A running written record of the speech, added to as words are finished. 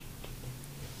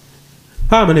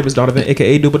Hi, my name is Donovan,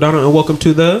 aka Dubadonna, and welcome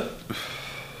to the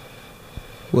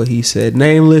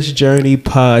Nameless Journey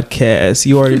podcast.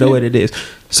 You already know what it is.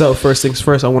 So first things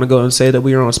first, I want to go and say that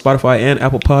we are on Spotify and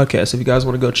Apple Podcasts. If you guys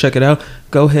want to go check it out,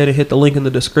 go ahead and hit the link in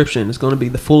the description. It's going to be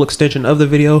the full extension of the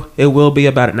video. It will be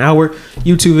about an hour.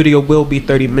 YouTube video will be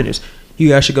 30 minutes. You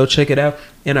guys should go check it out.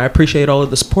 And I appreciate all of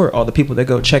the support, all the people that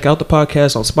go check out the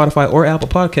podcast on Spotify or Apple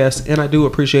Podcasts. And I do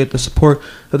appreciate the support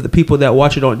of the people that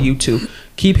watch it on YouTube.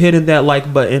 Keep hitting that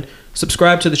like button.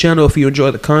 Subscribe to the channel if you enjoy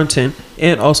the content.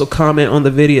 And also comment on the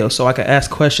video so I can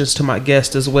ask questions to my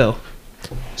guest as well.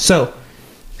 So,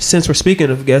 since we're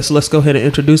speaking of guests, let's go ahead and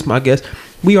introduce my guest.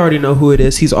 We already know who it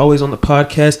is. He's always on the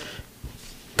podcast.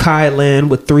 Khiiland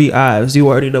with 3 eyes. You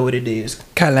already know what it is.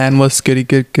 Khiiland was goody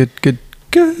good.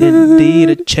 Indeed,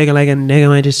 a chicken like a nigga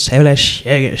might just say that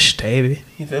shit, baby.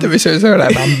 You feel me?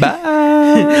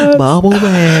 Marble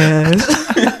man.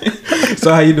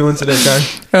 So how you doing today, Kai?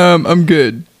 I'm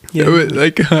good.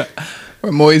 Yeah.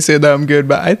 I'm always saying that I'm good,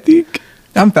 but I think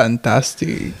I'm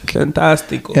fantastic.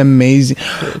 Fantastical. Amazing.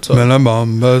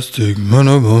 Bombastic.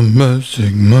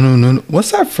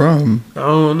 What's that from? I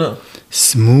don't know.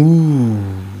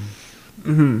 Smooth.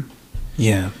 Mm-hmm.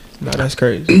 Yeah. No, that's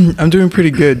crazy. I'm doing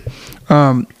pretty good.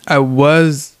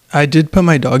 I did put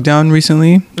my dog down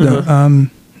recently. Uh-huh.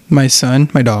 My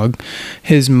son, my dog,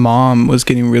 his mom was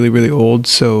getting really, really old.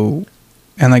 So,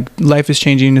 and like life is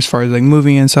changing as far as like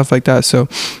moving and stuff like that. So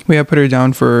we have put her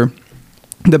down for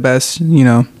the best,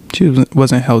 she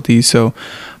wasn't healthy. So,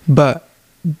 but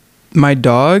my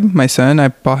dog, my son, I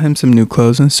bought him some new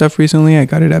clothes and stuff recently. I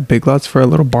got it at Big Lots for a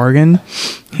little bargain.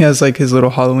 He has like his little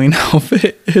Halloween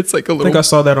outfit. It's like a little. I think I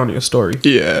saw that on your story.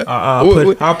 Yeah.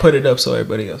 I'll put it up so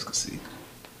everybody else can see.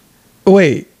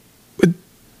 Wait,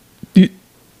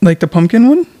 like the pumpkin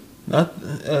one?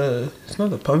 It's not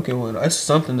the pumpkin one. It's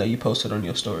something that you posted on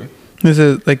your story. Is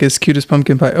it like as cute as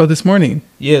pumpkin pie? Oh, this morning.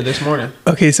 Yeah, this morning.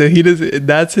 Okay, so he does.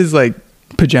 That's his like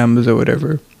pajamas or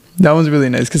whatever. That one's really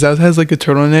nice because that has like a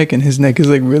turtleneck and his neck is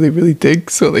like really, really thick.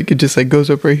 So like it just like goes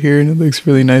up right here and it looks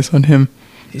really nice on him.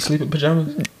 He sleep in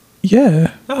pajamas?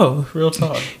 Yeah. Oh, real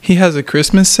talk. He has a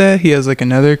Christmas set. He has like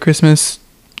another Christmas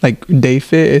like day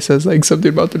fit. It says like something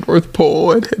about the North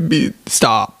Pole and it'd be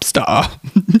stop. But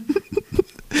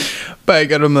I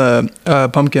got him a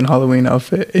pumpkin Halloween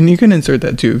outfit. And you can insert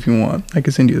that too if you want. I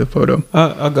can send you the photo.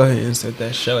 I'll go ahead and insert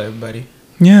that. Show everybody.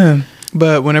 Yeah.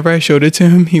 But whenever I showed it to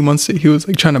him, he was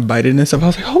like trying to bite it and stuff. I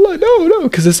was like, hold on, no.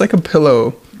 Because it's like a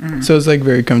pillow. So it's like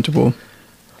very comfortable.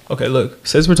 Okay, look.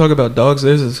 Since we're talking about dogs,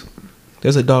 there's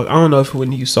a dog. I don't know if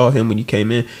when you saw him when you came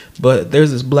in, but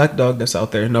there's this black dog that's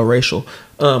out there, no racial.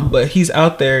 But he's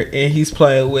out there and he's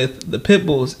playing with the pit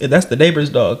bulls, and that's the neighbor's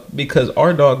dog because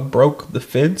our dog broke the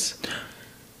fence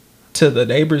to the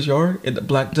neighbor's yard, and the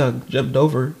black dog jumped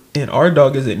over, and our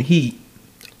dog is in heat.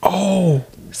 Oh.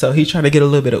 So he's trying to get a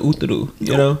little bit of uturu,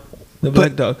 the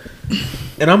black dog.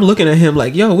 And I'm looking at him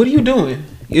like, yo, what are you doing?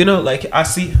 Like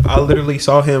I literally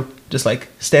saw him just like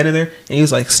standing there, and he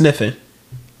was like sniffing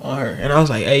on her, and I was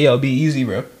like, hey, yo, be easy,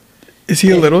 bro. Is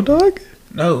he a little dog?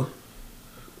 No,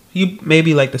 he may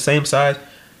be like the same size.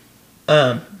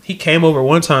 He came over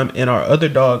one time, and our other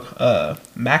dog,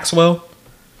 Maxwell,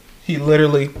 he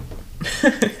literally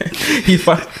he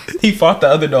fought the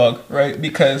other dog, right?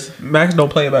 Because Max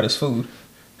don't play about his food.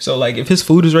 So like if his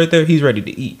food is right there, he's ready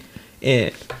to eat.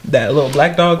 And that little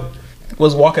black dog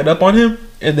was walking up on him,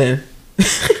 and then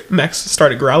Max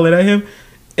started growling at him,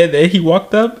 and then he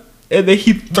walked up, and then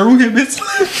he threw him his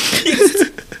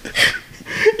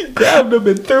he grabbed him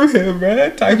and threw him,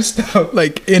 man, type stuff.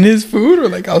 Like in his food or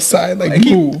like outside, like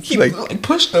move. He like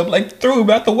pushed him, like threw him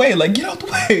out the way, like get out the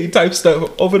way, type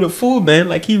stuff over the food, man.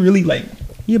 Like he really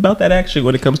he about that action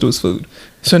when it comes to his food.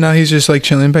 So now he's just like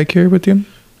chilling back here with you?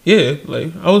 Yeah,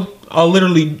 like I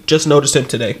literally just noticed him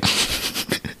today.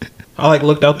 I like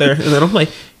looked out there and then I'm like,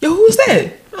 yo, who's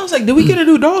that? I was like, did we get a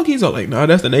new dog? He's all like, nah,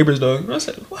 that's the neighbor's dog. And I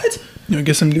said, what? You'll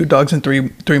get some new dogs in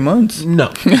three months.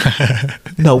 No.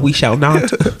 No, we shall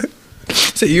not.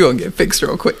 So you gonna get fixed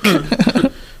real quick. We're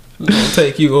gonna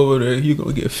take you over there. You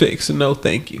gonna get fixed. No,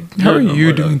 thank you. How are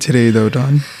you doing today though,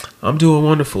 Don? I'm doing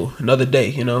wonderful. Another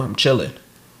day, I'm chilling.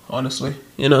 Honestly.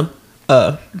 Had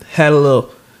a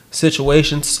little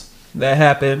situations that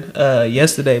happened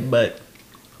yesterday, but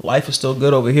life is still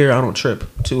good over here. I don't trip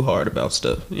too hard about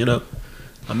stuff,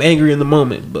 I'm angry in the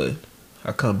moment, but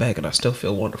I come back and I still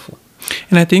feel wonderful.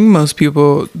 And I think most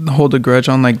people hold a grudge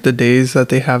on like the days that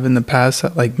they have in the past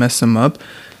that like mess them up.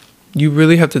 You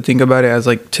really have to think about it as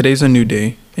like today's a new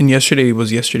day and yesterday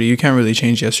was yesterday. You can't really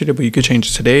change yesterday, but you could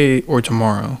change today or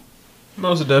tomorrow.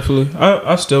 Most definitely.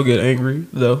 I still get angry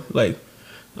though. Like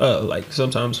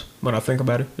sometimes when I think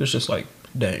about it, it's just like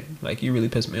dang, like you really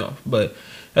pissed me off. But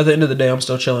at the end of the day, I'm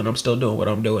still chilling. I'm still doing what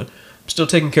I'm doing. I'm still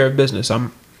taking care of business.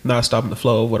 I'm not stopping the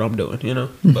flow of what I'm doing, you know.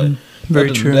 Mm-hmm. But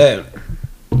very true. That,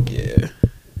 yeah,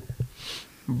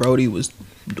 Brody was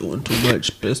doing too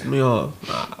much, pissed me off.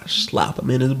 Slap him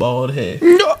in his bald head.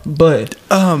 But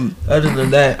other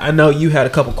than that, I know you had a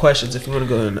couple questions. If you want to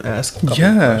go ahead and ask, a couple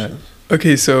questions.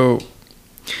 Okay, so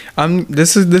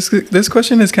this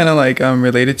question is kind of like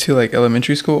related to like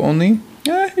elementary school only.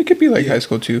 Yeah, it could be like high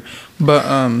school too.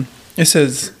 But it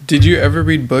says, did you ever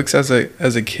read books as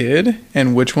a kid,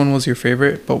 and which one was your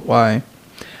favorite, but why?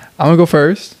 I'm gonna go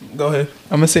first. Go ahead.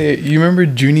 I'm gonna say, you remember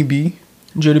Junie B?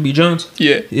 Junie B. Jones?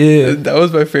 Yeah. Yeah. That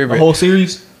was my favorite. The whole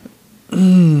series?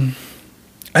 I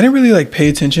didn't really like pay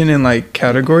attention in like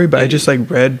category, but I just like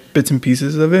read bits and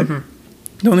pieces of it. Mm-hmm.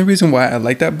 The only reason why I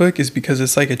like that book is because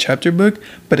it's like a chapter book,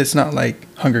 but it's not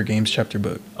like Hunger Games chapter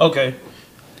book. Okay.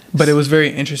 But it was very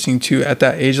interesting too at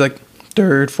that age, like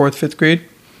 3rd, 4th, 5th grade.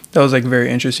 That was like very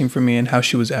interesting for me and how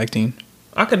she was acting.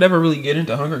 I could never really get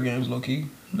into Hunger Games, low key.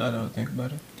 Now that I think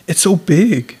about it. It's so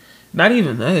big. Not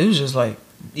even that. It was just like,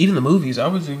 even the movies. I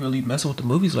wasn't really messing with the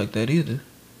movies like that either.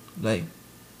 Like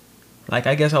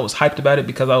I guess I was hyped about it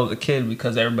because I was a kid,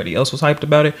 because everybody else was hyped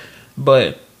about it.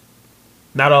 But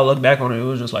now that I look back on it, it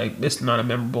was just like, it's not a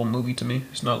memorable movie to me.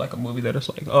 It's not like a movie that it's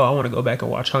like, oh, I want to go back and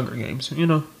watch Hunger Games. You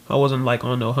know, I wasn't like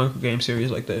on no Hunger Games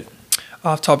series like that.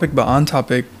 Off topic, but on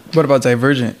topic. What about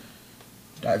Divergent?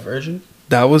 Divergent?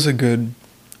 That was a good,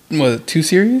 2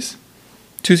 series?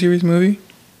 2 series movie? Do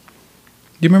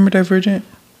you remember Divergent?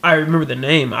 I remember the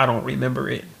name. I don't remember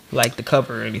it, like the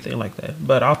cover or anything like that.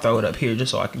 But I'll throw it up here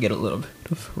just so I can get a little bit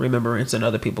of remembrance and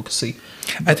other people can see.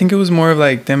 I think it was more of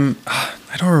like them.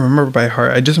 I don't remember by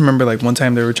heart. I just remember like one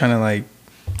time they were trying to like,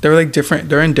 they were like different.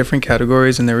 They're in different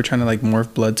categories and they were trying to like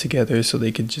morph blood together so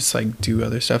they could just like do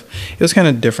other stuff. It was kind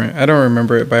of different. I don't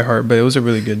remember it by heart, but it was a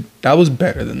really good. That was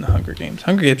better than the Hunger Games.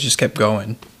 Hunger Games just kept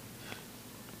going.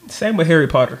 Same with Harry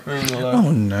Potter.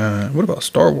 Oh no! What about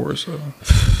Star Wars?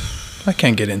 I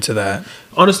can't get into that.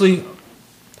 Honestly,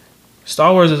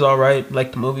 Star Wars is alright.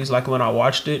 Like the movies, like when I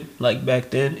watched it, like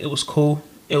back then, it was cool.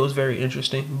 It was very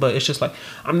interesting. But it's just like,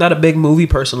 I'm not a big movie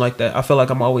person like that. I feel like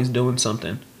I'm always doing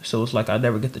something. So it's like I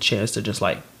never get the chance to just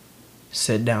like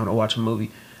sit down and watch a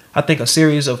movie. I think a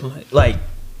series of, like,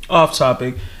 off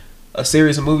topic, a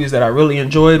series of movies that I really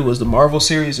enjoyed was the Marvel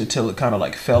series until it kind of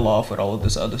like fell off with all of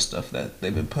this other stuff that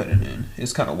they've been putting in.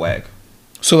 It's kind of whack.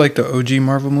 So like the OG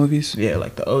Marvel movies? Yeah,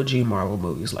 like the OG Marvel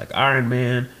movies, like Iron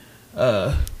Man,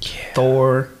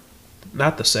 Thor.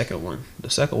 Not the second one. The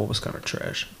second one was kind of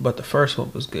trash, but the first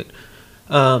one was good.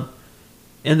 And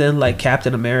then like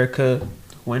Captain America,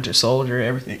 Winter Soldier,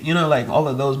 everything. You know, like all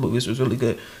of those movies was really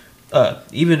good.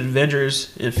 Even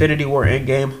Avengers, Infinity War,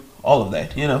 Endgame, all of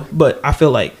that. You know, but I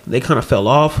feel like they kind of fell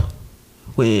off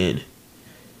when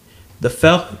the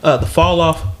fall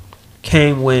off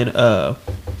came when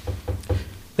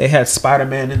they had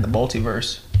Spider-Man in the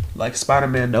multiverse, like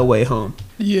Spider-Man No Way Home.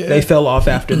 Yeah, they fell off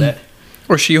after that.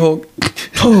 Or She-Hulk.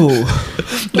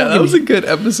 Oh, that was a good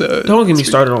episode. Don't get me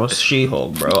started on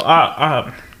She-Hulk, bro.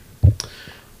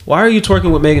 Why are you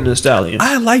twerking with Megan Thee Stallion?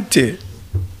 I liked it.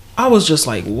 I was just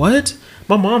like, what?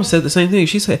 My mom said the same thing.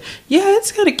 She said, yeah,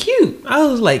 it's kind of cute. I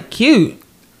was like, cute.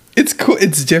 It's cool.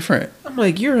 It's different. I'm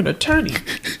like, you're an attorney.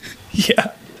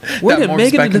 Yeah. Where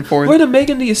did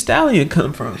Megan Thee Stallion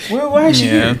come from? Why is she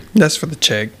here? That's for the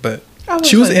check, but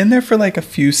she was in there for like a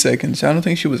few seconds. I don't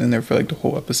think she was in there for like the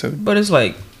whole episode. But it's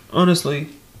like, honestly,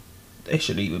 they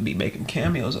shouldn't even be making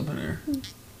cameos up in there.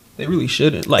 They really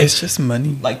shouldn't. Like, it's just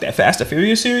money. Like that Fast and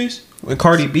Furious series when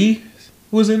Cardi B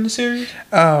was in the series.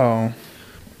 Oh,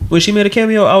 when she made a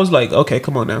cameo, I was like, okay,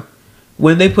 come on now.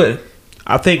 When they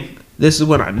I think this is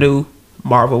when I knew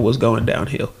Marvel was going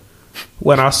downhill.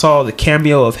 When I saw the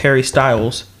cameo of Harry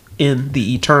Styles in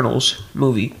the Eternals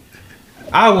movie,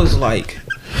 I was like,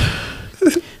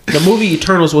 the movie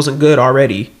Eternals wasn't good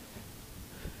already.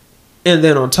 And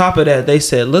then on top of that, they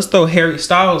said, let's throw Harry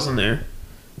Styles in there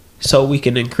so we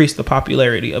can increase the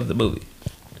popularity of the movie.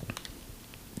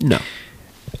 No.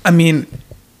 I mean,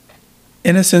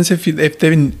 in a sense, if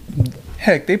they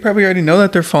heck, they probably already know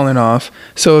that they're falling off.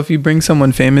 So if you bring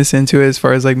someone famous into it, as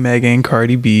far as like Megan,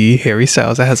 Cardi B, Harry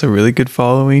Styles, that has a really good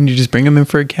following, you just bring them in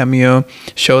for a cameo,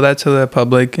 show that to the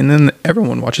public, and then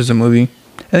everyone watches the movie.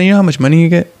 And then you know how much money you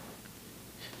get?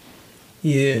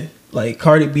 Yeah, like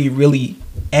Cardi B really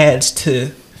adds to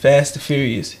Fast and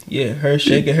Furious. Yeah, her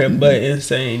shaking her butt and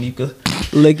saying you could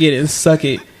lick it and suck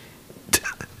it.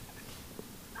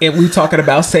 And we talking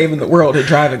about saving the world and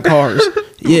driving cars.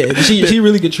 Yeah, she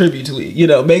really contributed to it. You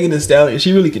know, Megan Thee Stallion,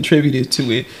 she really contributed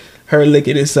to it. Her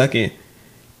licking and sucking.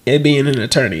 and being an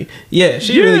attorney. Yeah,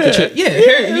 she really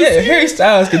contributes. Harry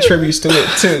Styles contributes to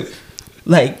it too.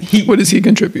 Like what does he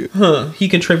contribute? He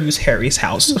contributes Harry's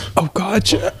house. Oh,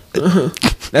 gotcha.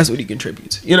 That's what he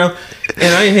contributes, you know.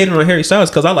 And I ain't hating on Harry Styles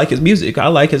because I like his music, I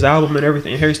like his album and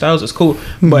everything. Harry Styles is cool,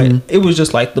 but it was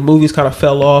just like the movies kind of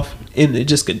fell off, and it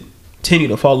just continued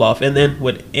to fall off. And then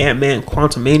with Ant-Man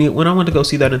Quantumania, when I went to go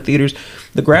see that in theaters,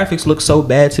 the graphics looked so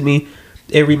bad to me.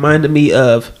 It reminded me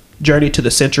of Journey to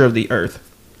the Center of the Earth.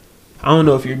 I don't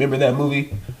know if you remember that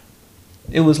movie.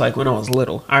 It was like when I was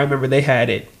little. I remember they had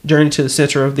it, Journey to the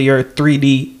Center of the Earth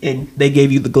 3D, and they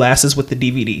gave you the glasses with the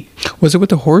DVD. Was it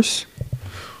with the horse?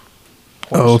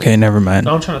 Oh, okay, never mind.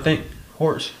 No, I'm trying to think.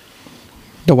 Horse.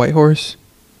 The white horse?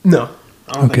 No,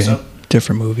 I don't think so.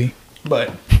 Different movie.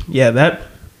 But yeah,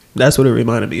 that's what it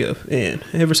reminded me of. And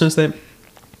ever since then,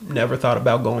 never thought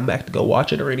about going back to go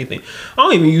watch it or anything. I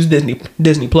don't even use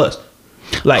Disney Plus.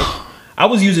 Like, I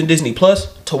was using Disney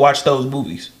Plus to watch those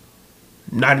movies.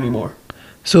 Not anymore.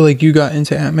 So, like, you got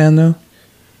into Ant-Man, though?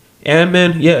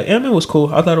 Ant-Man was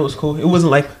cool. I thought it was cool. It wasn't,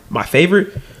 like, my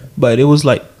favorite, but it was,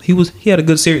 like, he had a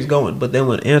good series going. But then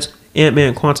when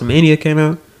Ant-Man Quantumania came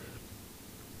out,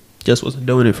 just wasn't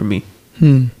doing it for me.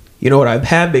 You know what I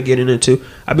have been getting into?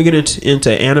 I've been getting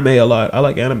into anime a lot. I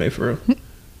like anime, for real.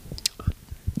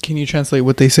 Can you translate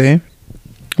what they say?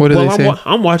 What do they say?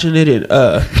 I'm watching it in,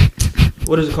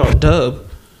 what is it called? Dub.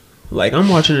 Like, I'm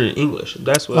watching it in English.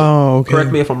 That's what. Oh, okay.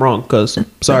 Correct me if I'm wrong, because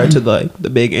sorry to the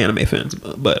big anime fans,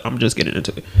 but I'm just getting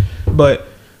into it. But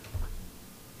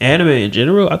anime in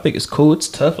general, I think it's cool. It's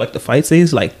tough. Like the fight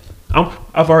scenes. Like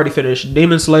I've already finished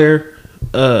Demon Slayer,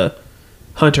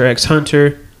 Hunter x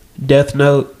Hunter, Death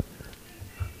Note,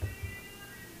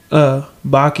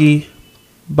 Baki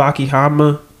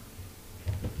Hama,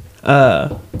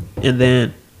 and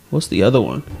then what's the other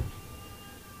one?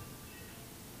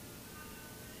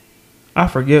 I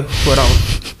forget what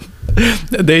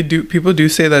People do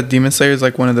say that Demon Slayer is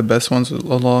like one of the best ones,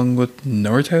 along with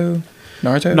Naruto.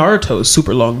 Naruto is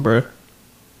super long, bro.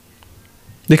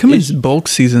 They come in bulk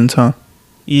seasons, huh?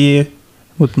 Yeah,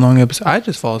 with long episodes. I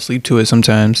just fall asleep to it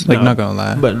sometimes. Like, not gonna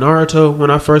lie. But Naruto,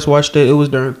 when I first watched it, it was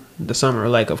during the summer,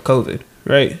 like, of COVID,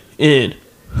 right? And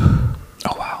oh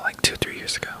wow, like 2-3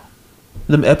 years ago.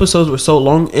 The episodes were so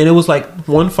long, and it was like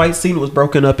one fight scene was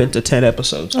broken up into 10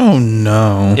 episodes. Oh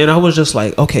no. And I was just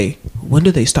like, okay, when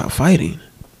did they stop fighting?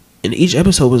 And each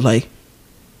episode was like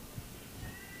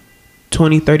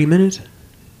 20-30 minutes.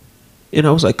 And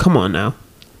I was like, come on now.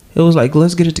 It was like,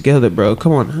 let's get it together, bro.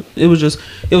 Come on. It was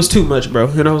too much, bro.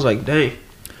 And I was like, dang.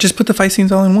 Just put the fight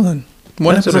scenes all in one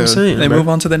That's episode. What I'm saying, they move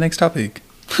on to the next topic.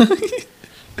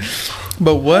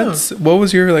 But what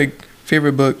was your, like,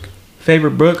 favorite book?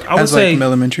 Favorite book? I would say, like,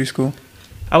 elementary school.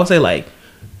 I would say, like,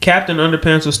 Captain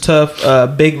Underpants was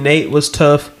tough. Big Nate was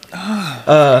tough.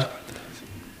 What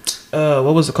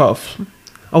was it called?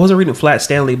 I wasn't reading Flat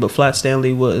Stanley, but Flat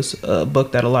Stanley was a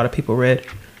book that a lot of people read.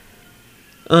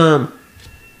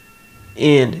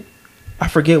 And I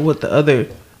forget what the other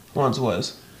ones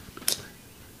was.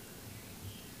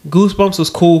 Goosebumps was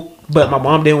cool, but my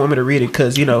mom didn't want me to read it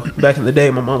because, you know, back in the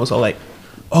day, my mom was all like,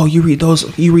 oh, you read those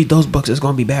books, it's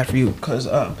gonna be bad for you because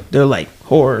they're like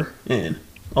horror and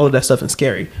all of that stuff and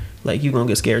scary, like you're gonna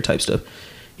get scared type stuff,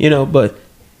 you know. But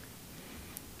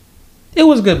it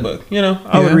was a good book, you know.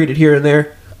 I would read it here and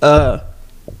there. I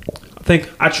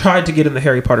think I tried to get in the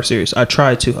Harry Potter series. I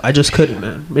just couldn't,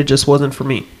 man. It just wasn't for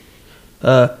me.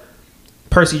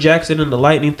 Percy Jackson and the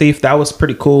Lightning Thief, that was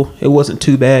pretty cool. It wasn't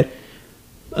too bad.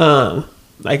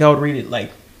 Like I would read it,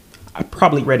 like I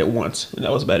probably read it once, and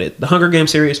that was about it. The Hunger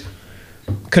Games series,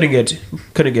 couldn't get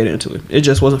into it. It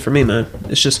just wasn't for me, man.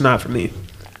 It's just not for me.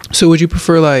 So would you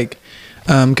prefer, like,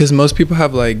 because most people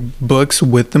have like books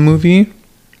with the movie,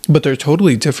 but they're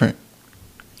totally different.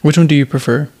 Which one do you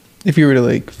prefer? If you were to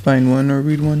like find one or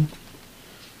read one,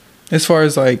 as far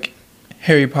as like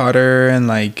Harry Potter and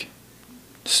like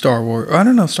Star Wars. I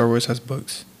don't know if Star Wars has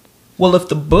books. Well, if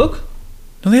the book,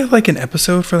 don't they have like an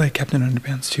episode for like Captain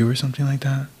Underpants 2 or something like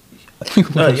that?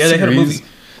 Yeah, they had a movie.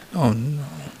 Oh no.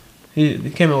 They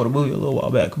came out with a movie a little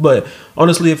while back. But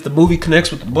honestly, if the movie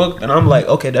connects with the book, then I'm like,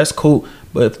 okay, that's cool.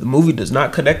 But if the movie does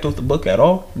not connect with the book at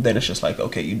all, then it's just like,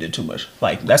 okay, you did too much.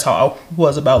 Like, that's how I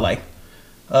was about like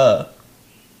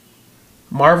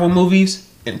Marvel movies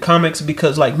and comics,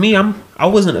 because like me, I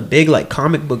wasn't a big like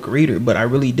comic book reader, but I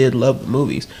really did love the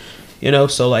movies. You know,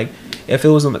 so like if it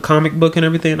was in the comic book and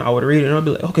everything, I would read it and I'd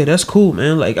be like, okay, that's cool,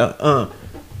 man. Like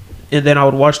and then I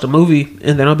would watch the movie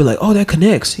and then I'll be like, oh, that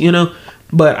connects, you know.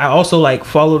 But I also like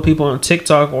followed people on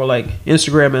TikTok or like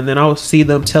Instagram, and then I would see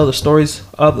them tell the stories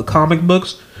of the comic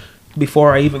books,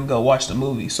 before I even go watch the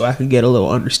movie, so I can get a little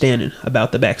understanding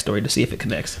about the backstory to see if it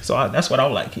connects. So that's what I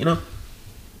like, you know.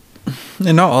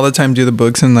 And not all the time do the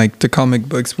books and like the comic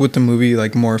books with the movie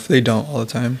like morph. They don't all the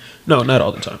time. No, not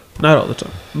all the time. Not all the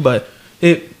time. But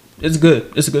it's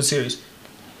good. It's a good series.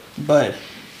 But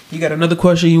you got another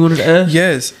question you wanted to ask?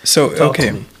 Yes. So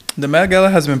okay, the Met Gala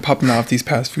has been popping off these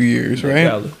past few years,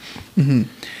 right? Mm-hmm.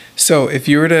 So if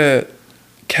you were to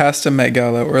cast a Met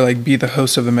Gala or like be the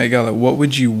host of the Met Gala, what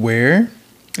would you wear,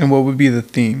 and what would be the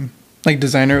theme? Like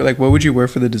designer, like what would you wear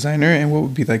for the designer, and what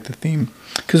would be like the theme?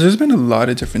 Because there's been a lot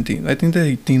of different themes. I think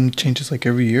the theme changes like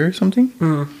every year or something.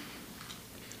 Mm.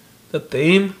 The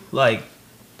theme, like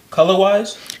color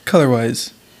wise. Color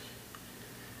wise,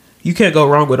 you can't go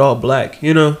wrong with all black.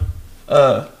 You know,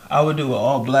 I would do an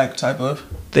all black type of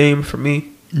theme for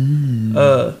me.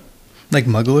 Like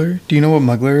Muggler. Do you know what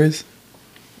Muggler is?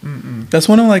 Mm-mm. That's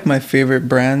one of like my favorite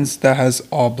brands that has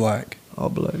all black. All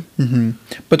black. Mm-hmm.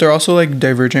 But they're also like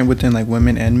divergent within like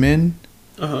women and men.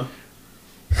 Uh-huh.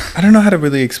 I don't know how to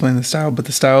really explain the style, but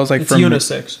the style is like it's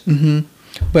unisex. Mm-hmm.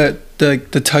 But the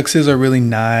tuxes are really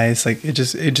nice. Like it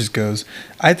just goes.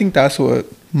 I think that's what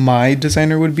my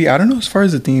designer would be. I don't know as far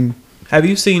as the theme. Have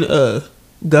you seen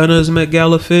Gunna's Met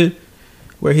Gala fit,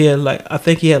 where he had like, I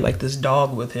think he had like this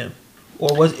dog with him,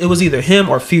 or was either him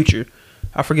or Future.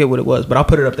 I forget what it was, but I'll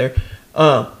put it up there.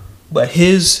 But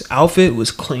his outfit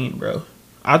was clean, bro.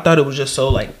 I thought it was just so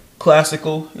like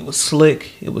classical. It was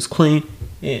slick. It was clean,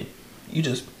 and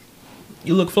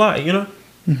you look fly, you know.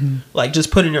 Mm-hmm. Like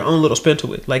just putting your own little spin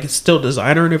to it. Like it's still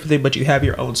designer and everything, but you have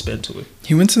your own spin to it.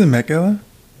 He went to the Met Gala.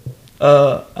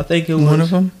 I think it was one of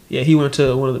them. Yeah, he went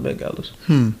to one of the Met Galas.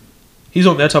 He's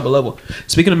on that type of level.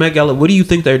 Speaking of Met Gala, what do you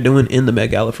think they're doing in the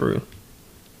Met Gala for real?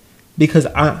 Because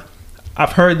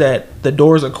I've heard that the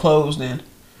doors are closed and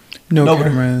no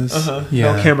cameras.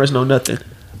 Yeah. No cameras, no nothing.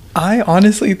 I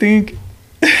honestly think,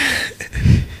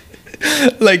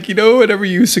 like, you know, whenever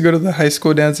you used to go to the high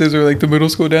school dances or like the middle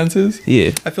school dances,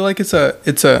 yeah, I feel like it's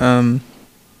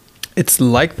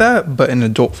like that, but in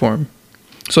adult form.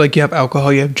 So like you have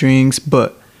alcohol, you have drinks,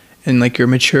 and like you're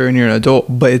mature and you're an adult,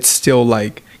 but it's still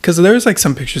like, because there's like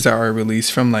some pictures that are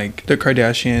released from like the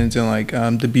Kardashians and like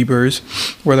the Biebers,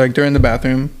 where like they're in the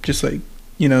bathroom, just like,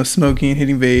 you know, smoking,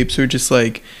 hitting vapes, or just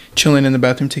like chilling in the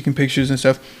bathroom, taking pictures and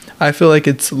stuff. I feel like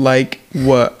it's like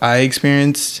what I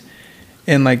experienced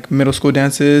in like middle school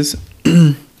dances,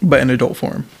 but in adult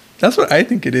form. That's what I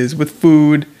think it is, with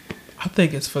food. I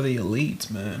think it's for the elites,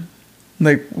 man.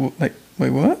 Like wait,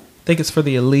 what? I think it's for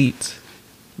the elites.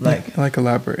 Like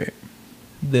elaborate.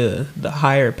 The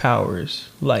higher powers,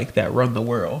 like, that run the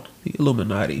world, the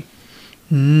Illuminati.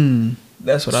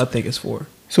 That's what I think it's for.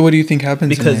 So what do you think happens?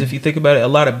 Because if you think about it, a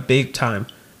lot of big time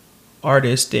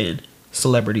artists and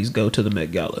celebrities go to the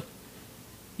Met Gala.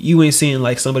 You ain't seeing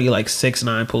like somebody like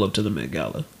 6ix9ine pull up to the Met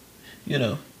Gala, you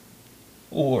know,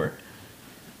 or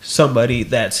somebody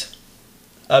that's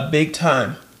a big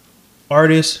time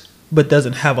artist but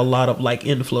doesn't have a lot of like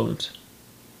influence.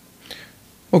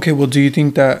 Okay, well, do you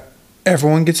think that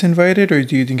everyone gets invited, or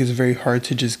do you think it's very hard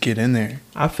to just get in there?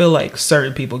 I feel like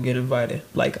certain people get invited.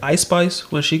 Like Ice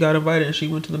Spice, when she got invited and she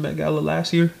went to the Met Gala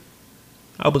last year,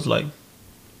 I was like,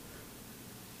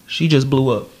 she just blew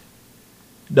up.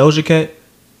 Doja Cat.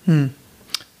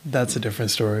 That's a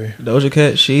different story. Doja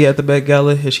Cat, she at the Met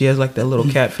Gala and she has like that little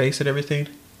cat face and everything.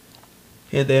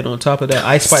 And then on top of that,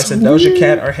 Ice Spice and Doja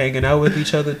Cat are hanging out with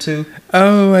each other too.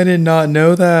 Oh, I did not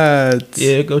know that.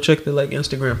 Yeah, go check the like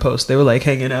Instagram post. They were like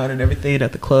hanging out and everything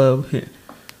at the club, and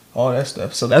all that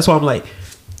stuff. So that's why I'm like,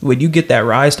 when you get that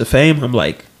rise to fame, I'm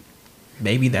like,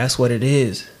 maybe that's what it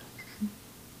is.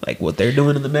 Like what they're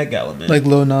doing in the Met Gala, man. Like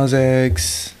Lil Nas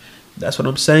X. That's what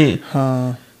I'm saying.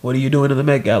 Huh. What are you doing in the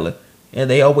Met Gala? And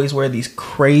they always wear these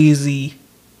crazy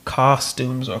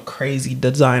costumes or crazy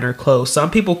designer clothes.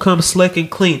 Some people come slick and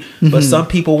clean, but some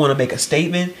people want to make a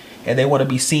statement and they want to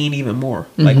be seen even more.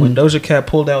 Like when Doja Cat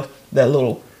pulled out that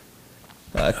little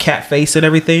cat face and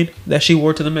everything that she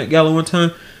wore to the Met Gala one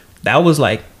time, that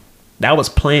was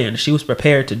planned. She was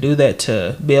prepared to do that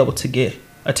to be able to get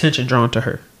attention drawn to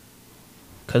her,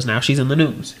 because now she's in the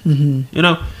news. You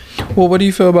know. Well, what do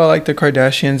you feel about like the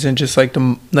Kardashians and just like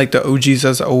the OGs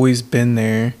that's always been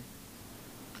there?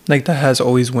 Like that has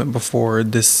always went before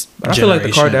this I feel like the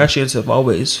Kardashians have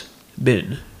always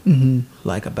been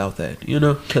like about that, you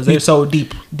know, because they're so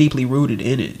deeply rooted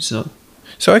in it. So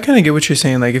I kind of get what you're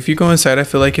saying. Like if you go inside, I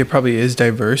feel like it probably is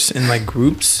diverse in like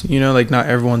groups, you know, like not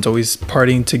everyone's always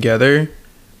partying together,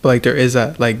 but like there is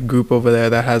that like group over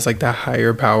there that has like that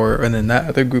higher power, and then that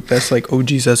other group that's like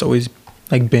OGs that's always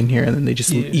like been here, and then they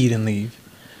just eat and leave.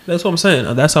 That's what I'm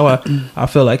saying. That's how I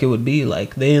feel like it would be.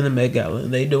 Like, they in the Met Gala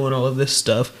and they doing all of this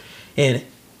stuff, and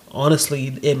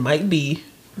honestly, it might be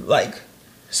like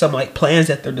some like plans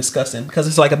that they're discussing, because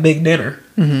it's like a big dinner.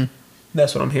 Mm-hmm.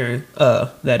 That's what I'm hearing.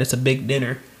 That it's a big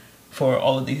dinner for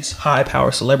all of these high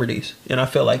power celebrities, and I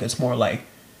feel like it's more like,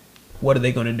 what are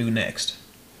they going to do next?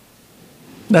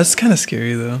 That's kind of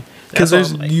scary though, because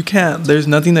Like, there's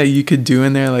nothing that you could do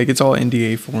in there. Like, it's all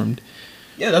NDA formed.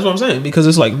 Yeah, that's what I'm saying, because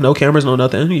it's like no cameras, no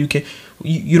nothing.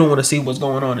 You don't want to see what's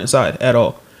going on inside at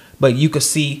all, but you could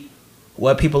see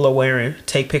what people are wearing.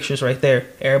 Take pictures right there.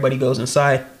 Everybody goes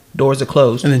inside. Doors are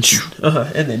closed, And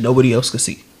then nobody else could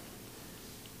see.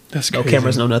 That's no crazy.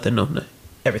 cameras, no nothing, no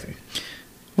everything.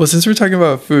 Well, since we're talking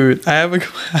about food, I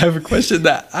have a question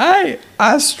that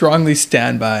I strongly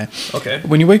stand by. Okay.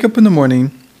 When you wake up in the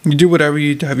morning, you do whatever,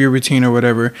 you have your routine or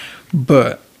whatever,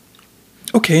 but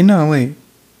okay, no, wait,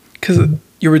 because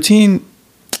your routine,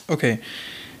 okay.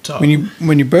 Talk. When you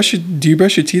do you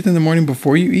brush your teeth in the morning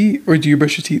before you eat, or do you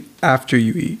brush your teeth after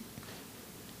you eat?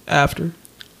 After.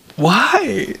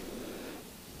 Why?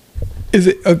 Is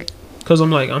it okay? Because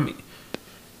I'm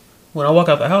when I walk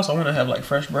out the house, I want to have like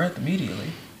fresh breath immediately.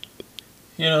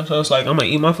 You know, so it's like I'm gonna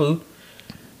eat my food,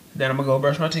 then I'm gonna go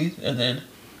brush my teeth, and then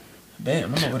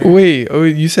bam, I'm over there. Wait, oh,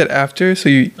 you said after, so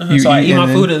you so I eat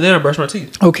my food and then I brush my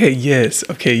teeth. Okay, yes,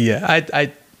 okay, yeah.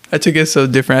 I took it so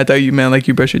different. I thought you meant like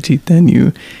you brush your teeth then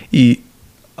you eat.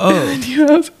 Oh, You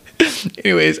know?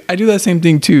 Anyways, I do that same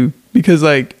thing too, because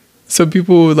like some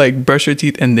people like brush your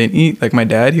teeth and then eat. Like my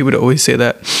dad, he would always say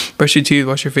that, brush your teeth,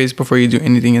 wash your face before you do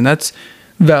anything, and that's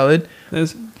valid.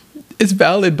 It's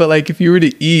valid, but like if you were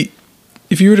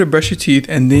to brush your teeth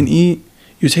and then eat,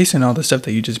 you're tasting all the stuff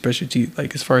that you just brushed your teeth,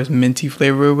 like as far as minty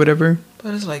flavor or whatever.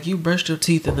 but it's like you brushed your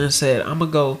teeth and then said, I'm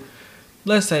gonna go.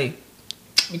 Let's say,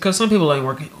 because some people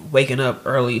ain't waking up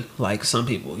early like some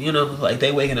people, you know, like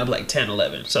they waking up like 10,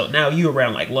 11. So now you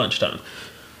around like lunchtime.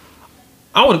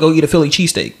 I want to go eat a Philly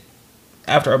cheesesteak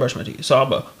after I brush my teeth. So I'm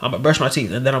gonna brush my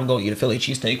teeth and then I'm going to eat a Philly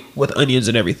cheesesteak with onions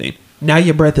and everything. Now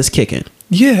your breath is kicking.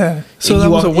 Yeah, so And that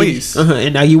you was a walk- waste.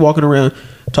 And now you walking around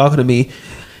talking to me.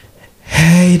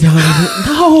 Hey, Donovan.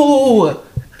 No.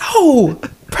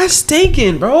 Press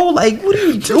stinking, bro. Like, what are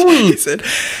you doing? He said,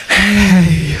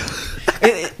 "Hey."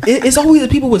 It's always the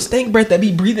people with stank breath that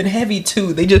be breathing heavy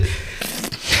too. They just,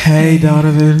 hey,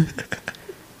 Donovan,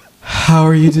 how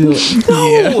are you doing?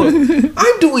 No,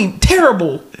 I'm doing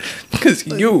terrible. Because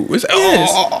you was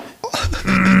Yes.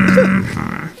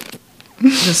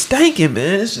 Just stinking,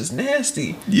 man. It's just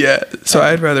nasty. Yeah, so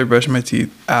I'd rather brush my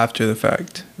teeth after the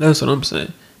fact. That's what I'm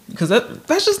saying. Because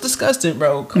that's just disgusting,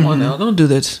 bro. Come on now. Don't do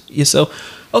that to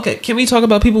yourself. Okay, can we talk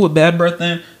about people with bad breath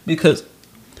then? Because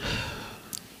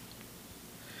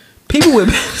people with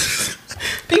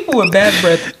bad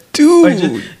breath,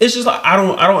 Dude. it's just like I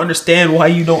don't understand why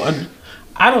you don't.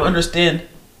 I don't understand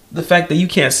the fact that you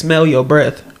can't smell your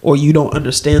breath, or you don't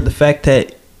understand the fact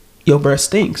that your breath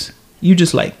stinks. You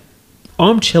just like, oh,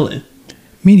 I'm chilling.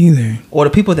 Me neither. Or the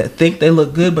people that think they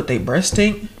look good but they breath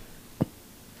stink.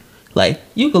 Like,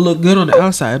 you can look good on the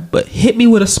outside, but hit me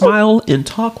with a smile and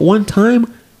talk one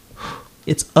time,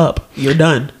 it's up. You're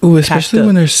done. Ooh, Packed especially up.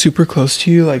 when they're super close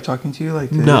to you, like talking to you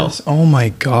like this. No. Oh my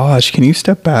gosh, can you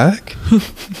step back?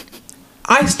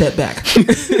 I step back.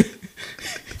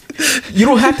 You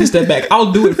don't have to step back.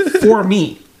 I'll do it for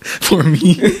me. For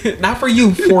me. Not for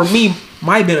you, for me,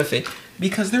 my benefit.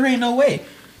 Because there ain't no way.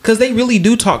 Because they really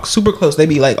do talk super close. They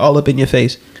be like all up in your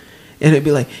face. And it'd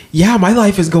be like, yeah, my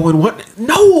life is going what?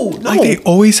 No. Like they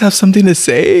always have something to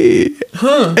say.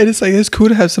 Huh. And it's like, it's cool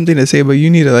to have something to say, but you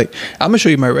need to like, I'm gonna show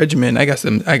you my regimen. I got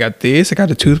this, I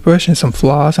got a toothbrush and some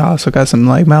floss. I also got some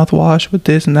like mouthwash with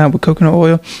this and that with coconut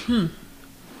oil.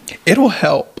 It'll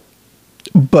help.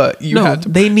 But you have to.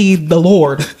 They need the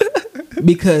Lord.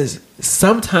 Because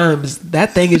sometimes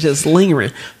that thing is just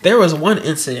lingering. There was one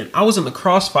incident. I was in the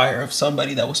crossfire of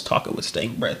somebody that was talking with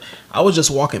stank breath. I was just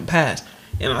walking past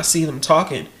and I see them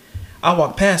talking. I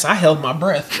walked past. I held my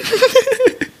breath.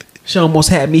 She almost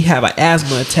had me have an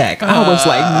asthma attack. I was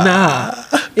like, nah.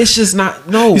 It's just not.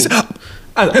 No.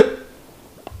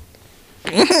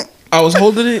 I was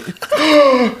holding it.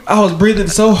 I was breathing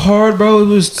so hard, bro.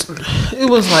 It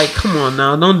was like, come on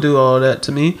now. Don't do all that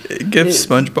to me. Give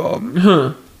SpongeBob.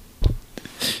 Huh.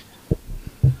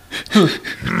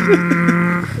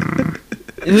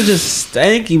 It was just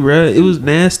stanky, bro. It was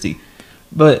nasty.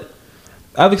 But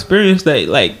I've experienced that.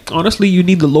 Like, honestly, you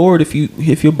need the Lord if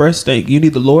your breath stink. You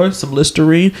need the Lord, some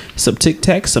Listerine, some Tic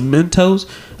Tac, some Mentos.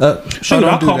 Shoot,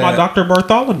 I'll call my Dr.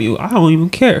 Bartholomew. I don't even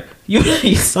care. You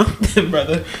need something,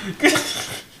 brother.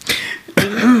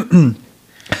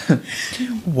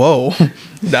 Whoa,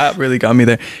 that really got me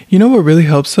there. You know what really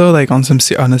helps though? Like on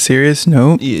on a serious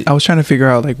note, Yeah. I was trying to figure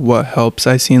out like what helps.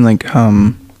 I seen like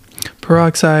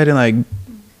peroxide and like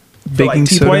For, like, baking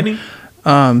teeth soda. whitening?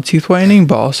 Teeth whitening,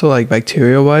 but also like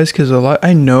bacteria wise, because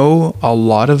I know a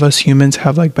lot of us humans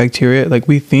have like bacteria. Like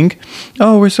we think,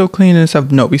 oh, we're so clean and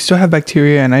stuff. No, we still have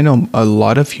bacteria, and I know a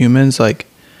lot of humans like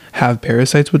have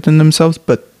parasites within themselves,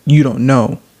 but you don't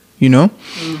know, you know.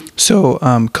 So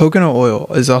coconut oil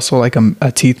is also like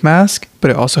a teeth mask,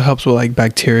 but it also helps with like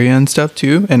bacteria and stuff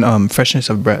too, and freshness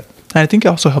of breath. And I think it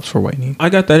also helps for whitening. I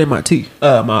got that in my teeth.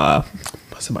 My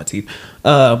teeth.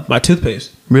 My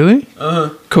toothpaste. Really?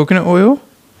 Coconut oil?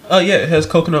 Oh yeah, it has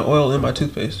coconut oil in my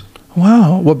toothpaste.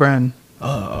 Wow. What brand?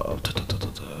 I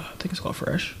think it's called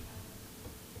Fresh.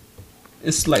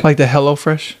 It's like Like the Hello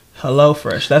Fresh? Hello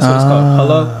Fresh. That's what it's called.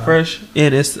 Hello Fresh,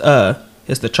 and it's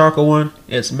the charcoal one.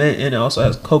 It's mint, and it also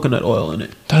has coconut oil in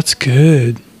it. That's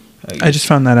good. I just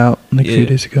found that out like a few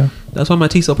days ago. That's why my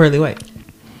teeth so pearly white.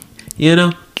 You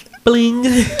know, bling.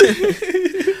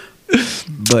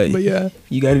 But yeah.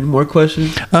 You got any more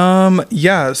questions?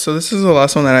 Yeah, so this is the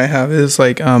last one that I have is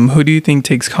like who do you think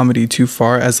takes comedy too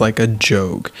far as like a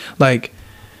joke? Like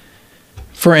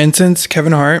for instance,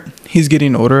 Kevin Hart, he's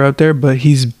getting older out there, but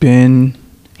he's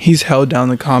held down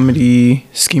the comedy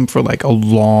scheme for like a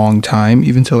long time,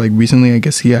 even till like recently I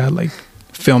guess he had like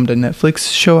filmed a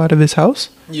Netflix show out of his house.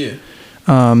 Yeah.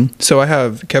 So I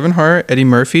have Kevin Hart, Eddie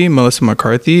Murphy, Melissa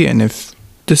McCarthy, and if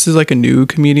this is like a new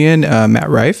comedian, Matt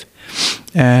Rife.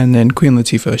 And then Queen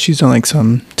Latifah, she's done like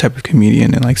some type of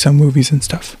comedian in like some movies and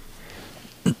stuff.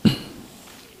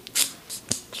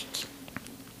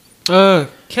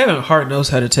 Kevin Hart knows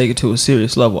how to take it to a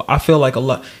serious level. I feel like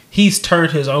he's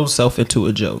turned his own self into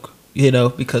a joke, you know,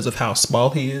 because of how small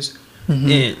he is.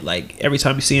 And like every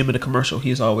time you see him in a commercial,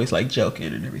 he's always like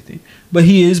joking and everything. But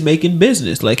he is making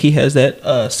business. Like he has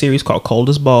that series called Cold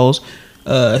as Balls.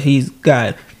 He's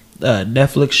got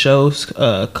Netflix shows,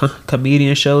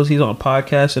 comedian shows. He's on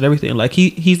podcasts and everything. Like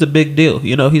he's a big deal.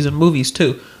 You know, he's in movies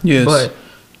too. Yes. But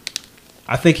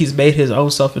I think he's made his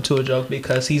own self into a joke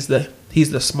because he's the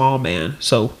small man.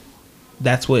 So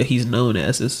that's what he's known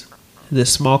as, is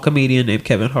this small comedian named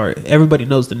Kevin Hart. Everybody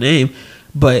knows the name,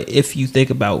 but if you think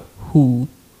about who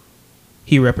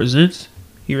he represents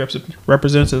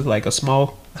as like a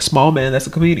small man that's a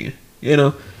comedian. You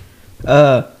know,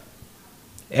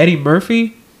 Eddie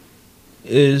Murphy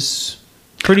is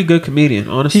pretty good comedian,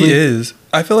 honestly. He is.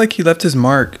 I feel like he left his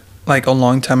mark like a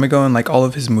long time ago in like all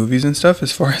of his movies and stuff,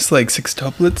 as far as like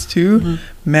Sextuplets too.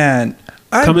 Man,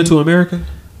 Coming to America.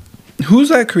 Who's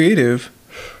that creative?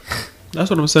 That's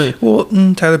what I'm saying. Well,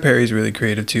 Tyler Perry's really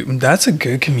creative too. That's a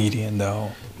good comedian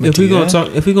though. If we're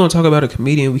gonna talk about a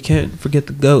comedian, we can't forget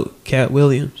the GOAT, Cat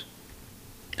Williams.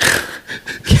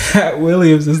 Cat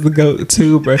Williams is the GOAT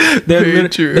too, bro.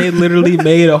 They literally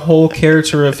made a whole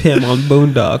character of him on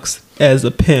Boondocks as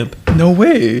a pimp. No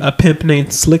way. A pimp named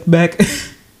Slickback.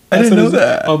 I didn't know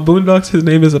that. On Boondocks, his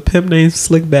name is a pimp named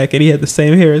Slickback, and he had the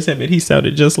same hair as him, and he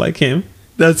sounded just like him.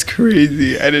 That's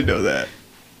crazy. I didn't know that.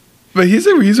 But he's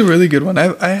a really good one.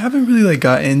 I haven't really like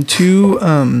got into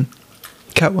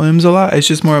Cat Williams a lot. It's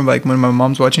just more of like when my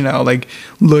mom's watching it, I'll like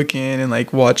look in and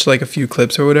like watch like a few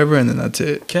clips or whatever, and then that's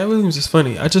it. Cat Williams is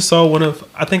funny. I just saw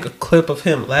I think a clip of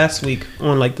him last week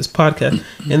on like this podcast,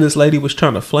 and this lady was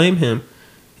trying to flame him,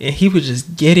 and he was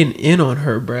just getting in on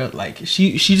her, bro. Like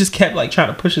she just kept like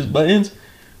trying to push his buttons,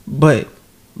 but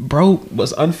bro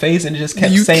was unfazed and just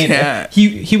kept saying that.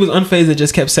 He was unfazed and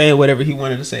just kept saying whatever he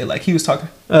wanted to say. Like he was talking,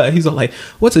 he's all like,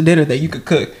 "What's a dinner that you could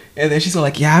cook?" And then she's all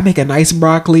like, "Yeah, I make a nice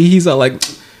broccoli." He's all like,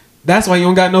 "That's why you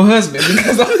don't got no husband."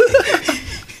 Because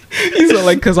he's all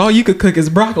like, "Because all you could cook is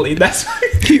broccoli." That's why.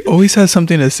 He always has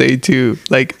something to say too.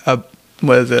 Like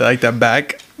what is it? Like that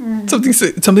back? Something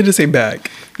to say back.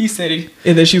 He said it,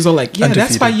 and then she was all like, "Yeah, Undefeated.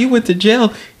 That's why you went to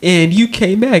jail and you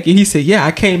came back." And he said, "Yeah,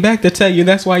 I came back to tell you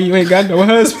that's why you ain't got no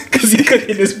husband, because you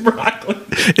cooking this broccoli."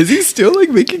 Is he still like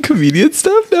making comedian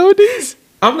stuff nowadays?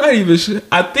 I'm not even sure.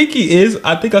 I think he is.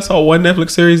 I think I saw one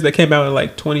Netflix series that came out in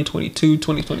like 2022,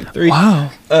 2023.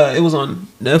 Wow. It was on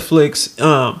Netflix.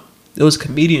 It was a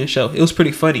comedian show. It was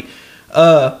pretty funny.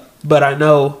 But I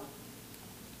know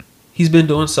he's been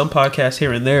doing some podcasts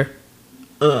here and there.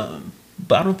 But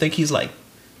I don't think he's like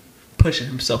pushing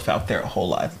himself out there a whole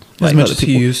lot As much as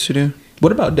he used to do.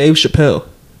 What about Dave Chappelle?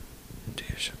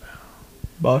 Dave Chappelle.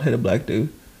 Bald-headed black dude.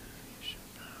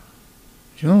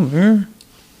 You don't hear?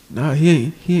 Nah,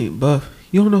 he ain't buff.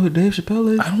 You don't know who Dave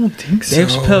Chappelle is? I don't think so. Dave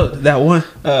Chappelle, that one,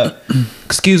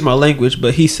 excuse my language,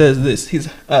 but he says this. He's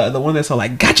the one that's all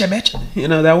like, "Gotcha, bitch." You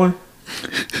know that one?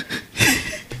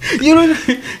 You know,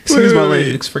 excuse my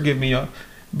language. Forgive me, y'all.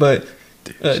 But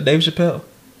Dave Chappelle.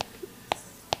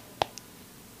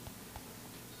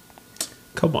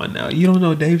 Come on now, you don't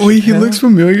know Dave Chappelle? Wait, he looks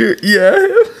familiar. Yeah.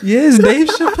 Yes, Dave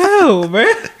Chappelle,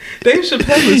 man. Dave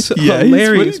Chappelle is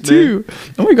hilarious, he's funny too.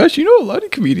 Oh my gosh, you know a lot of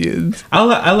comedians.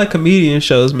 I like comedian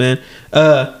shows, man.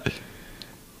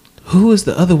 Who was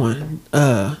the other one?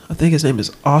 I think his name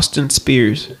is Austin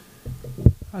Spears.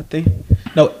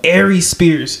 Ari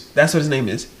Spears. That's what his name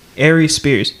is. Ari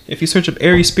Spears. If you search up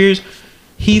Ari Spears,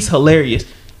 he's hilarious.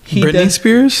 Britney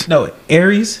Spears? No,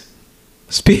 Aries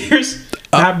Spears.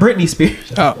 Not Britney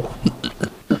Spears. Oh.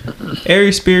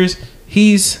 Ari Spears.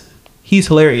 He's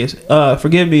hilarious.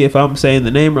 Forgive me if I'm saying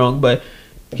the name wrong, but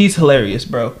he's hilarious,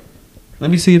 bro.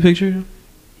 Let me see a picture.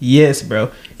 Yes,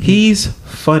 bro. He's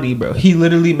funny, bro. He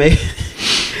literally made.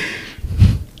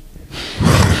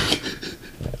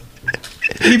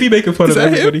 He be making fun of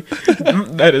everybody.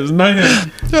 That is not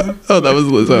him. Oh, that was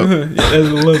Lizzo. Yeah,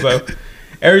 that's Lizzo.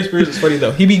 Ari Spears is funny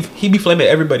though. He be flaming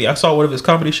everybody. I saw one of his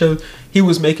comedy shows. He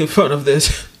was making fun of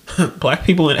this black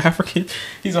people and African.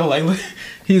 He's all like,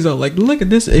 look at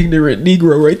this ignorant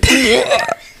Negro right there.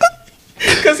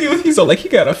 Because he's all like, he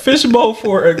got a fishbowl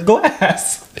for a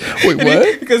glass. Wait,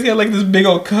 what? Because he had like this big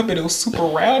old cup and it was super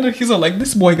round. And he's all like,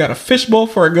 this boy got a fishbowl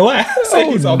for a glass.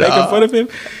 And he's all making fun of him.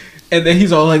 And then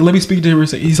he's all like, let me speak to him.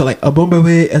 He's all like, a boom,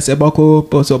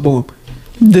 boom.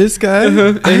 This guy?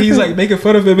 And he's like making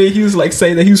fun of him. And he was like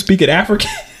saying that he was speaking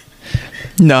African.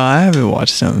 No, I haven't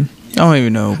watched him. I don't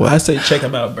even know what. I say check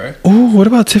him out, bro. Oh, what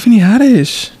about Tiffany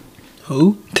Haddish?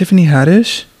 Who? Tiffany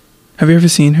Haddish? Have you ever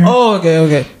seen her? Oh,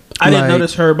 okay. I didn't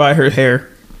notice her by her hair.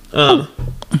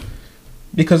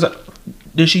 Because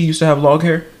did she used to have long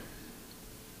hair?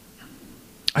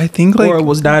 I think like, or it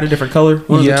was dyed a different color.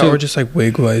 Yeah, or just like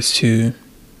wig wise too.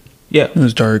 Yeah, it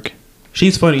was dark.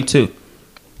 She's funny too.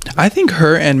 I think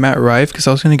her and Matt Rife, because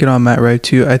I was gonna get on Matt Rife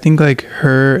too. I think like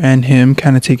her and him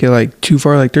kind of take it like too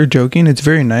far. Like they're joking. It's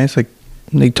very nice. Like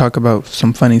they talk about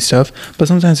some funny stuff, but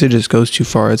sometimes it just goes too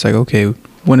far. It's like, okay,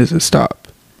 when does it stop?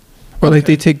 Or like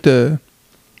they take the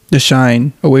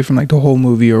shine away from like the whole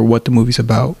movie or what the movie's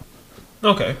about.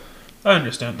 Okay, I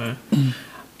understand that.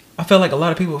 I feel like a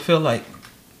lot of people feel like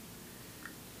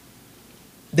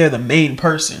they're the main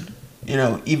person, you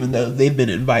know, even though they've been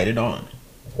invited on.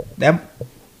 That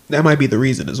might be the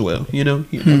reason as well, you know?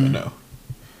 You never know.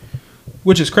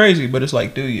 Which is crazy, but it's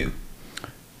like, do you?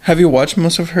 Have you watched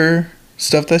most of her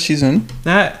stuff that she's in?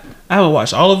 I haven't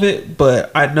watched all of it, but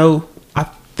I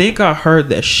think I heard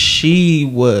that she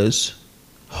was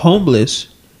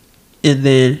homeless and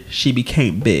then she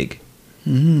became big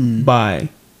by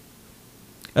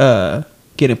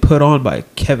getting put on by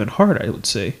Kevin Hart, I would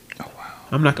say. Oh, wow.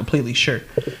 I'm not completely sure.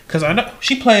 Because I know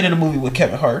she played in a movie with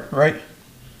Kevin Hart, right?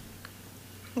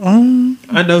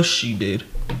 I know she did.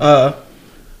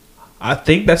 I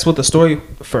think that's what the story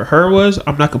for her was.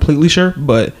 I'm not completely sure,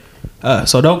 but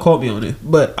so don't quote me on it.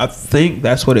 But I think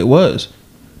that's what it was.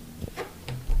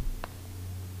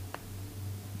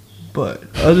 But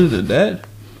other than that,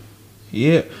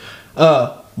 yeah.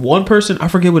 One person, I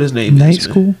forget what his name is. Night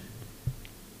School.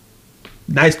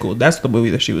 Night School. That's the movie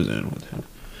that she was in with him.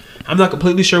 I'm not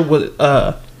completely sure what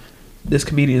this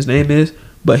comedian's name is,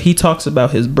 but he talks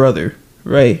about his brother,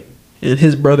 right? And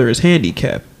his brother is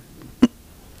handicapped.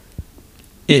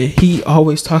 And he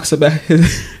always talks about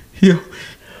his he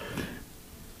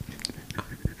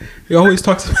always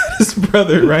talks about his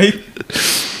brother, right?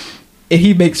 And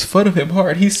he makes fun of him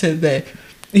hard. He said that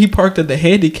he parked at the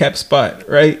handicap spot,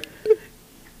 right?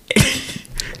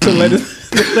 to let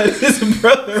his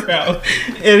brother out.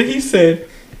 And he said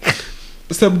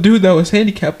some dude that was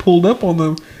handicapped pulled up on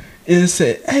them and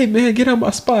said, "Hey man, get out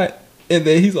my spot." And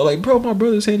then he's all like, "Bro, my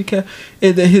brother's handicapped."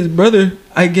 And then his brother,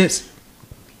 I guess,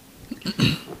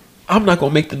 I'm not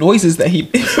gonna make the noises that he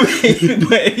made,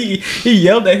 but he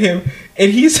yelled at him,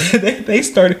 and he said that they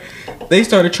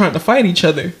started trying to fight each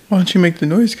other. Why don't you make the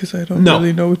noise? Because I don't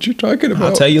really know what you're talking about.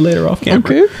 I'll tell you later off camera.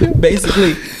 Okay. Yeah.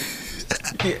 Basically,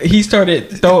 he started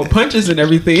throwing punches and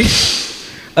everything.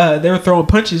 They were throwing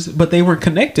punches, but they weren't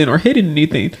connecting or hitting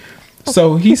anything.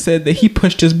 So he said that he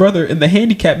pushed his brother and the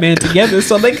handicapped man together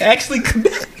so they could actually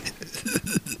connect.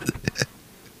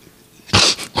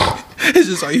 It's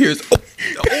just all you hear is,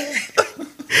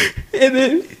 And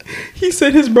then he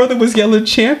said his brother was yelling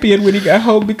champion when he got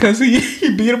home because he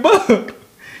beat him up.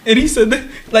 And he said that,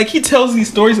 like, he tells these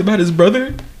stories about his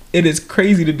brother, and it's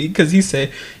crazy to me because he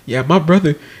said, yeah, my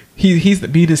brother, he's the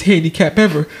meanest handicap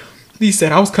ever. He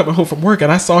said, I was coming home from work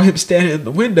and I saw him standing in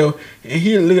the window and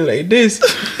he looked like this.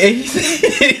 And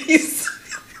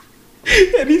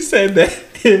he said that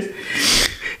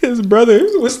his brother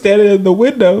was standing in the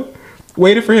window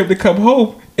waiting for him to come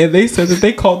home. and they said that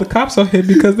they called the cops on him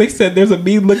because they said there's a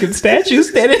mean looking statue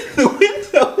standing in the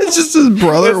window. It's just his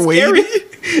brother waiting.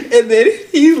 And then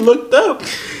he looked up.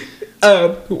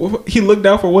 He looked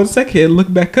down for 1 second and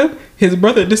looked back up. His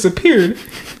brother disappeared,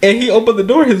 and he opened the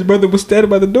door. His brother was standing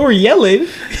by the door yelling.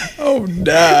 Oh,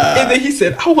 nah. And then he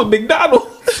said, "I want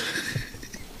McDonald's."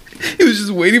 He was just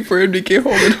waiting for him to get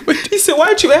home. He said, "Why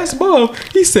didn't you ask Mom?"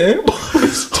 He said, "Mom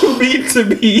is too mean to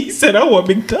me." He said, "I want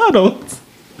McDonald's."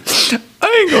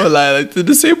 I ain't gonna lie, like the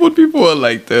disabled people are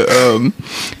like the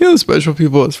special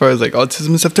people as far as like autism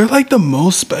and stuff. They're like the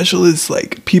most specialist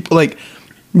like people, like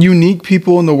unique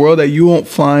people in the world that you won't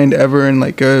find ever in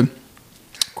like a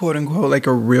quote unquote like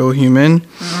a real human.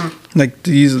 Mm-hmm. Like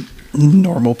these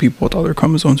normal people with all their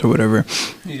chromosomes or whatever.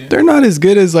 Yeah. They're not as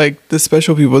good as like the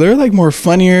special people. They're like more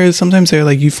funnier. Sometimes they're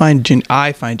like I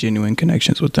find genuine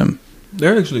connections with them.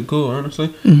 They're actually cool, honestly.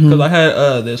 Because I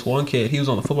had this one kid. He was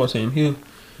on the football team.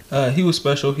 He was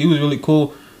special. He was really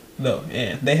cool. No,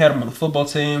 and they had him on the football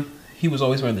team. He was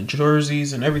always wearing the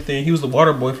jerseys and everything. He was the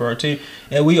water boy for our team,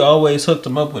 and we always hooked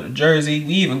him up with a jersey.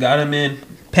 We even got him in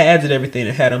pads and everything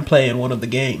and had him play in one of the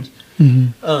games.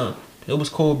 Mm-hmm. It was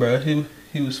cool, bro.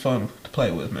 He was fun to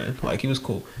play with, man. Like he was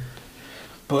cool.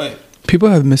 But people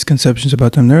have misconceptions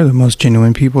about them. They're the most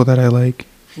genuine people that I like.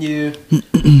 Yeah,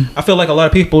 I feel like a lot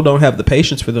of people don't have the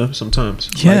patience for them sometimes.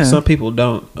 Yeah, like some people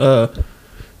don't.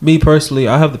 Me personally,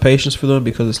 I have the patience for them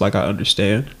because it's like I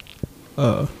understand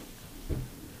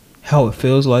how it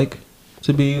feels like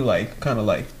to be like kind of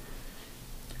like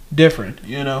different,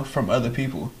 you know, from other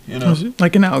people, you know,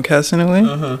 like an outcast in a way.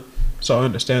 So I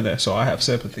understand that. So I have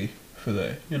sympathy for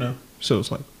that, you know. So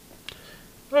it's like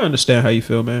I understand how you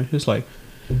feel, man. It's like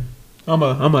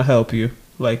I'ma help you.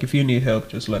 Like if you need help,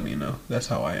 just let me know. That's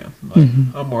how I am. Like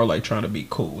I'm more like trying to be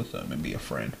cool with them and be a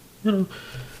friend, you know.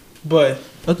 But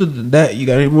other than that, you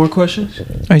got any more questions?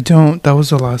 I don't. That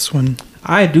was the last one.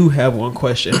 I do have one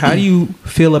question. How do you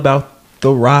feel about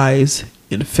the rise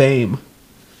in fame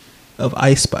of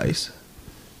Ice Spice?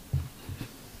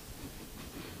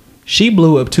 She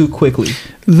blew up too quickly.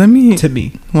 To me.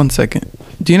 1 second.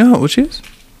 Do you know how old she is?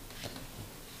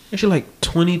 Is she like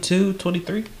 22,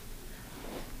 23?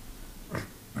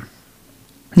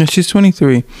 Yeah, she's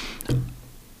 23.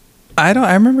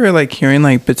 I remember like hearing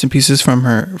like bits and pieces from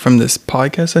this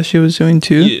podcast that she was doing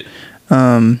too.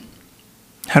 Yeah.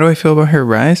 How do I feel about her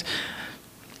rise?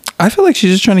 I feel like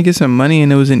she's just trying to get some money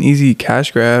and it was an easy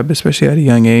cash grab, especially at a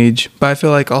young age. But I feel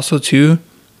like also too,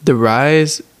 the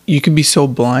rise, you could be so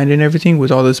blind and everything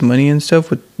with all this money and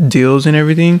stuff, with deals and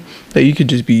everything, that you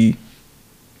could be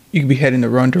heading the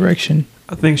wrong direction.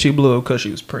 I think she blew up because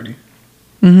she was pretty.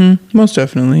 Most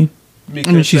definitely. Because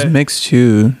I mean, she's mixed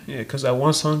too. Yeah, because that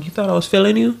one song, "You Thought I Was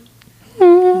Feeling You."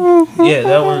 Yeah,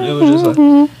 that one.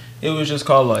 It was just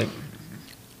called like.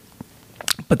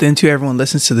 But then too, everyone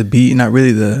listens to the beat, not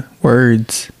really the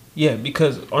words. Yeah,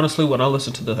 because honestly, when I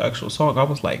listened to the actual song, I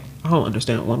was like, I don't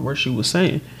understand one word she was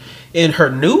saying. In her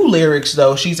new lyrics,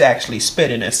 though, she's actually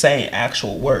spitting and saying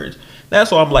actual words.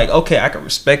 That's why I'm like, okay, I can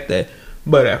respect that.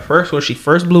 But at first, when she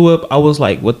first blew up, I was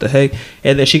like, what the heck?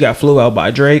 And then she got flew out by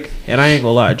Drake. And I ain't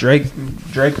gonna lie, Drake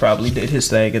probably did his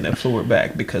thing and then flew her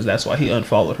back because that's why he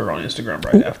unfollowed her on Instagram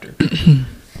right after.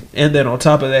 And then on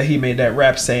top of that, he made that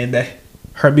rap saying that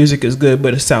her music is good,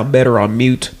 but it sounds better on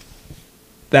mute.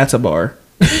 That's a bar.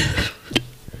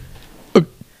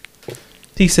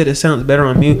 He said it sounds better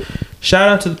on mute. Shout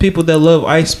out to the people that love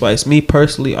Ice Spice. Me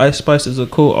personally, Ice Spice is a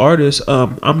cool artist.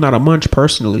 I'm not a munch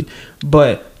personally,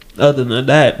 but other than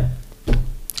that,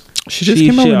 she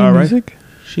came out with new music.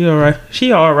 She alright.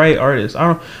 She alright artist.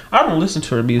 I don't listen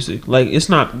to her music. Like it's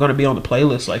not gonna be on the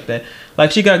playlist like that.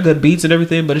 Like she got good beats and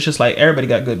everything, but it's just like everybody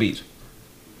got good beats.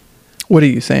 What are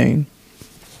you saying?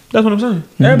 That's what I'm saying.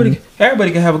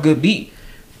 Everybody can have a good beat,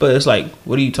 but it's like,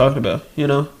 what are you talking about? You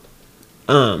know?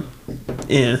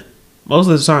 And most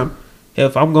of the time,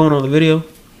 if I'm going on the video,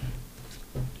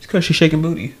 it's because she's shaking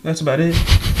booty. That's about it.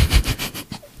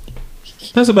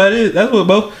 That's about it. That's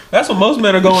what most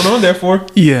men are going on there for.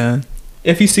 Yeah.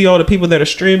 If you see all the people that are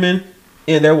streaming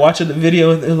and they're watching the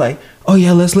video, they're like, "Oh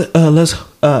yeah, let's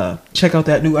check out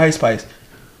that new Ice Spice."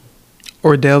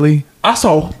 Or Deli. I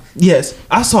saw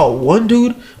one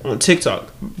dude on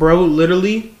TikTok, bro,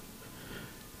 literally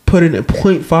put it in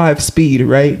 0.5 speed,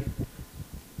 right?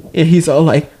 And he's all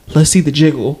like, "Let's see the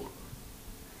jiggle."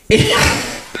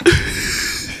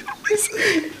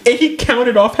 And he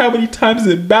counted off how many times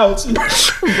it bounced. What?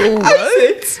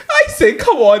 I said,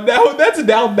 come on now. That's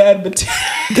down bad material.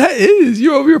 That is.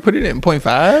 You over here putting it in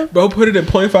 0.5? Bro, put it in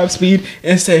 0.5 speed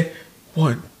and say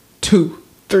 1, 2,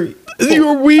 3. 4.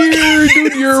 You're weird,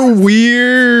 dude. You're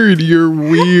weird. You're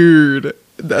weird.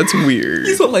 That's weird.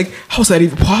 He's like, how's that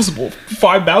even possible?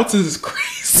 5 bounces is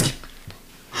crazy.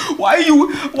 Why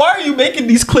are you making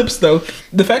these clips though?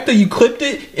 The fact that you clipped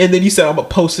it and then you said I'm gonna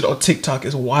post it on TikTok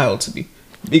is wild to me.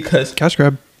 Because Cash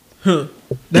grab.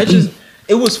 that just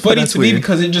it was funny to me weird.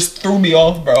 because it just threw me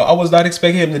off, bro. I was not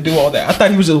expecting him to do all that. I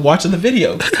thought he was just watching the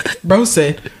video. Bro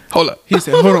said, Hold up. he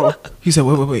said, hold on. He said,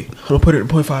 wait. I'm gonna put it in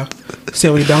 0.5. See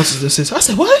how many bounces this is. I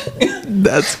said, what?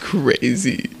 That's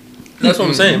crazy. That's what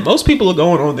I'm saying. Most people are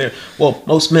going on there. Well,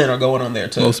 most men are going on there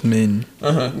too. Most men.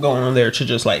 Going on there to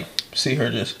just like see her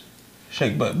just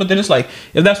shake butt. But then it's like,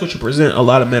 if that's what you present, a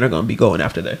lot of men are going to be going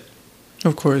after that.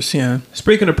 Of course, yeah.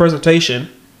 Speaking of presentation,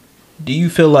 do you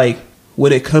feel like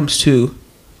when it comes to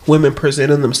women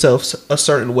presenting themselves a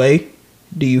certain way,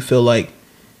 do you feel like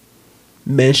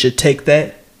men should take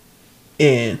that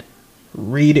and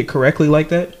read it correctly like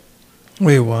that?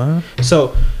 Wait, what?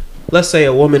 So, let's say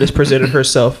a woman is presenting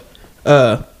herself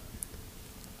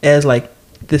as like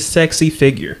this sexy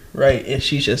figure, right? And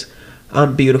she's just,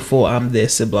 I'm beautiful, I'm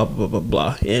this, and blah, blah, blah, blah,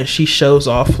 blah. And she shows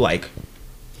off like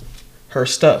her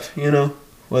stuff, you know?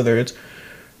 Whether it's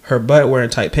her butt, wearing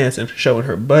tight pants and showing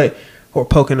her butt, or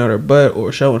poking out her butt,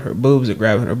 or showing her boobs and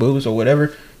grabbing her boobs, or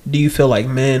whatever. Do you feel like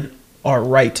men are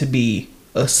right to be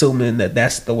assuming that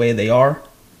that's the way they are?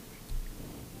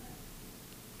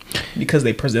 Because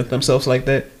they present themselves like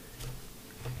that?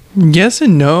 Yes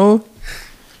and no.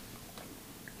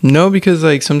 No, because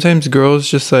like sometimes girls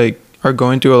just like are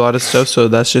going through a lot of stuff, so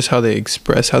that's just how they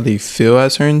express how they feel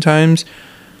at certain times.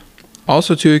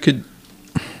 Also, too, it could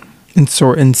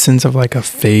in sense of like a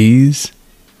phase.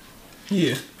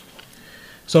 Yeah.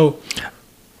 So,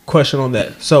 question on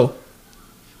that. So,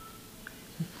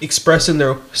 expressing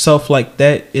their self like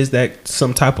that, is that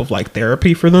some type of like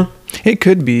therapy for them? It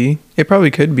could be. It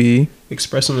probably could be.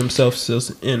 Expressing themselves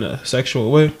in a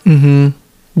sexual way? Mm-hmm.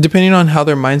 Depending on how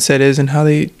their mindset is and how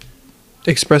they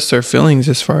express their feelings,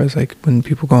 as far as like when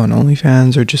people go on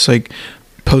OnlyFans or just like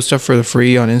post stuff for the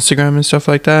free on Instagram and stuff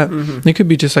like that. Mm-hmm. It could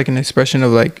be just like an expression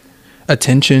of like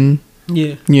attention.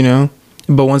 Yeah. You know?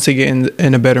 But once they get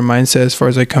in a better mindset as far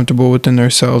as like comfortable within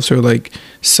themselves or like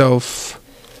self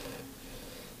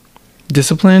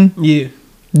discipline. Yeah.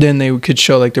 Then they could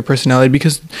show like their personality,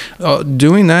 because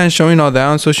doing that and showing all that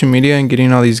on social media and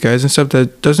getting all these guys and stuff,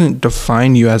 that doesn't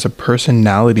define you as a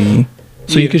personality.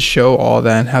 So you could show all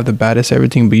that and have the baddest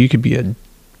everything, but you could be a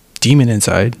demon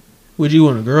inside. Would you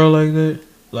want a girl like that?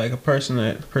 Like a person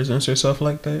that presents herself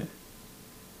like that?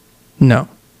 No.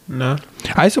 No?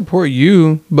 I support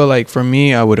you, but like for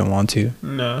me, I wouldn't want to.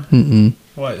 No. Mm-mm.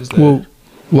 Why is that? Well,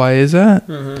 why is that?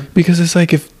 Mm-hmm. Because it's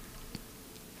like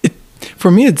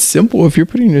for me, it's simple. If you're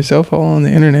putting yourself all on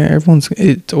the internet,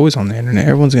 it's always on the internet.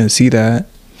 Everyone's going to see that.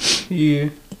 Yeah.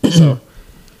 So,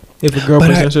 if a girl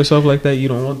presents herself like that, you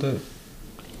don't want that?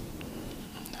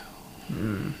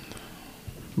 No.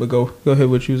 But go ahead,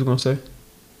 what you was going to say.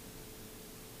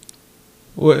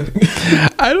 What?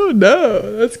 I don't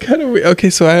know. That's kind of weird. Okay,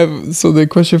 so the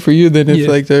question for you then, if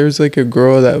like there's like a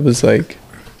girl that was like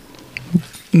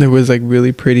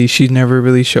really pretty, she'd never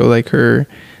really show like her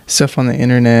stuff on the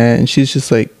internet, and she's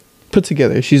just like put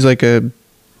together. She's like a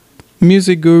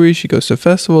music guru. She goes to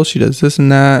festivals. She does this and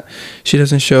that. She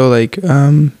doesn't show like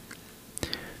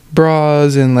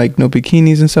bras and like no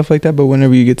bikinis and stuff like that. But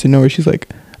whenever you get to know her, she's like,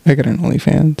 I got an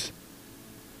OnlyFans.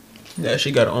 Yeah,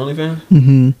 she got an OnlyFans?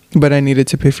 Mm-hmm. But I needed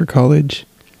to pay for college.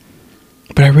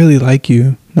 But I really like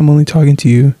you. I'm only talking to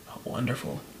you. Oh,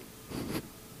 wonderful.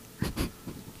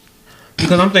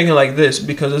 Because I'm thinking like this,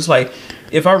 because it's like,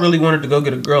 if I really wanted to go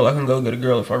get a girl, I can go get a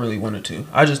girl if I really wanted to.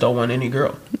 I just don't want any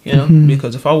girl, you know? Mm-hmm.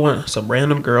 Because if I want some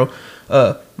random girl,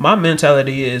 my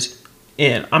mentality is,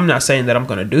 and I'm not saying that I'm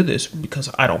going to do this because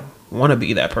I don't want to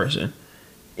be that person.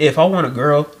 If I want a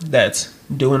girl that's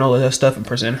doing all of that stuff and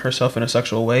presenting herself in a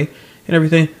sexual way and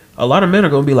everything, a lot of men are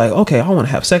going to be like, okay, I want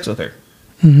to have sex with her.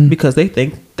 Mm-hmm. Because they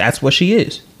think that's what she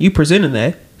is. You presenting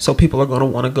that, so people are going to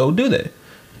want to go do that,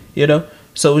 you know?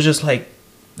 So it's just like,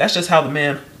 that's just how the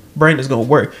man brain is going to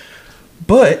work.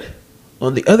 But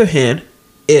on the other hand,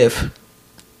 if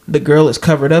the girl is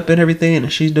covered up and everything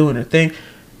and she's doing her thing,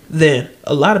 then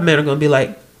a lot of men are going to be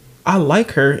like, I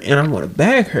like her and I want to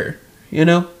bag her, you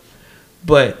know?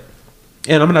 But,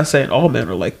 and I'm not saying all men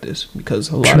are like this, because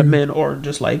a lot of men are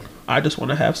just like, I just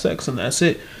want to have sex and that's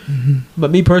it. Mm-hmm.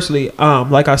 But me personally,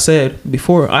 like I said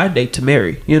before, I date to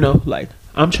marry, you know? Like,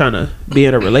 I'm trying to be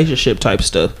in a relationship type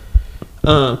stuff.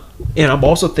 And I'm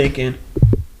also thinking,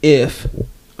 if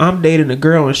I'm dating a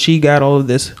girl and she got all of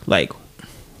this, like,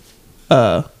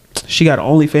 she got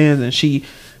OnlyFans and she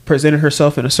presented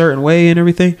herself in a certain way and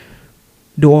everything,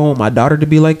 do I want my daughter to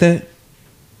be like that?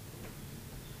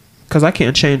 Because I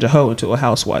can't change a hoe into a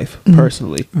housewife,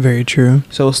 personally. Very true.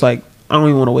 So it's like, I don't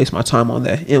even want to waste my time on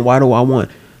that. And why do I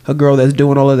want a girl that's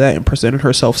doing all of that and presenting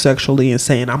herself sexually and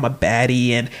saying I'm a baddie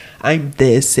and I'm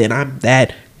this and I'm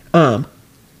that?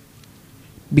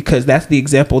 Because that's the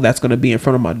example that's going to be in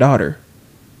front of my daughter.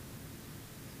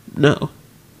 No.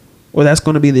 Or that's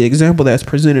going to be the example that's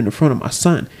presented in front of my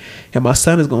son. And my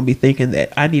son is going to be thinking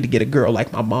that I need to get a girl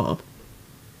like my mom.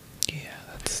 Yeah,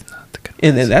 that's not the good.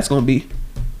 And then that's going to be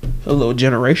a little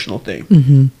generational thing.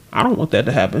 Mm-hmm. I don't want that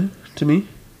to happen to me.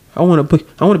 I want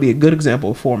to be a good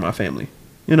example for my family,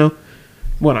 you know,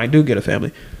 when I do get a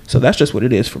family. So that's just what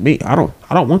it is for me. I don't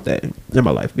want that in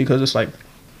my life, because it's like,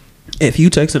 if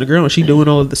you texting a girl and she doing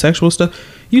all of the sexual stuff,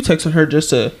 you texting her just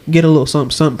to get a little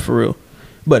something for real.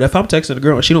 But if I'm texting a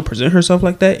girl and she don't present herself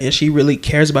like that, and she really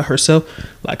cares about herself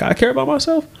like I care about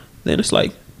myself, then it's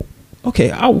like,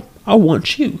 okay, I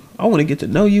want you. I want to get to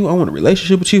know you. I want a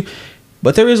relationship with you.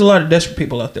 But there is a lot of desperate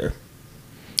people out there.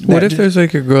 What if there's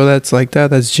like a girl that's like that,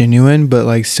 that's genuine, but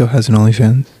like still has an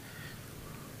OnlyFans?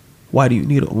 Why do you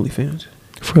need an OnlyFans?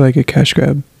 For like a cash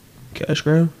grab. Cash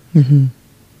grab? Mm-hmm.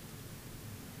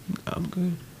 I'm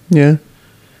good. Yeah.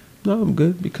 No, I'm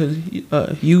good, because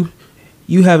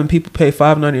you having people pay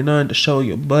 $5.99 to show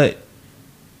your butt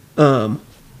on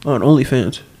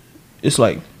OnlyFans. It's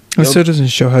like, It still doesn't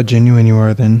show how genuine you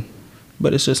are then.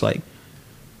 But it's just like,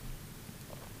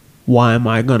 why am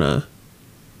I gonna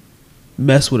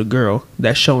mess with a girl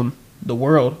that's showing the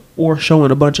world, or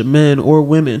showing a bunch of men or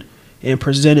women and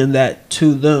presenting that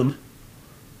to them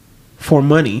for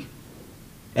money?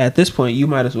 At this point, you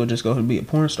might as well just go ahead and be a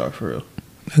porn star for real.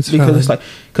 That's because valid. it's like,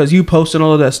 because you posting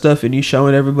all of that stuff and you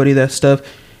showing everybody that stuff,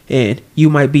 and you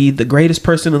might be the greatest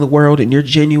person in the world, and you're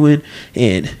genuine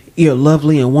and you're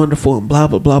lovely and wonderful and blah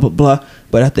blah blah blah blah.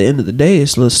 But at the end of the day,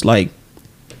 it's just like,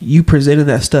 you presenting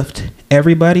that stuff to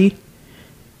everybody,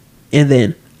 and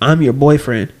then I'm your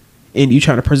boyfriend, and you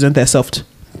trying to present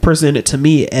it to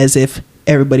me as if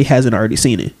everybody hasn't already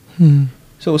seen it.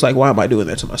 So it's like, why am I doing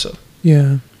that to myself?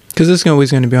 Yeah. Because it's always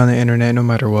going to be on the internet no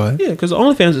matter what. Yeah, because the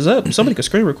OnlyFans is up. Somebody could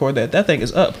screen record that. That thing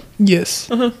is up.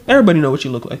 Yes. Everybody know what you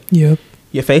look like. Yep.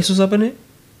 Your face was up in it.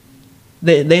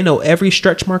 They know every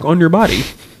stretch mark on your body.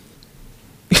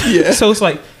 Yeah. So it's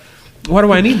like, why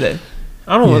do I need that?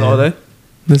 I don't want all that.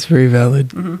 That's very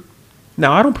valid.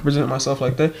 Now, I don't present myself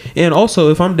like that. And also,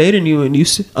 if I'm dating you and you,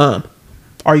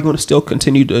 are you going to still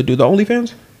continue to do the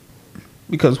OnlyFans?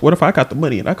 Because what if I got the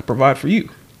money and I could provide for you?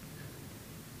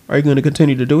 Are you going to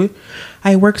continue to do it?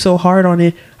 I work so hard on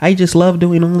it. I just love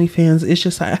doing OnlyFans. It's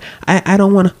just I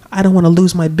don't want to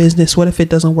lose my business. What if it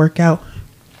doesn't work out?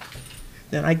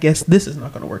 Then I guess this is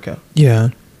not going to work out. Yeah.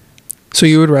 So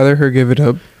you would rather her give it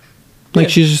up? Like,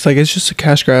 she's just like, it's just a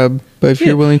cash grab. But if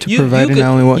you're willing to provide and I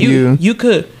only want you.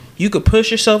 You could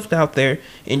push yourself out there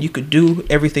and you could do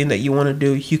everything that you want to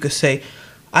do. You could say,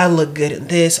 I look good in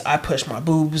this. I push my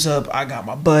boobs up. I got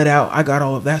my butt out. I got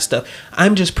all of that stuff.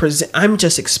 I'm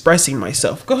just expressing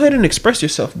myself. Go ahead and express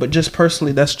yourself. But just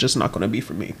personally, that's just not going to be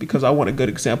for me, because I want a good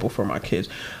example for my kids.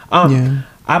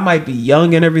 I might be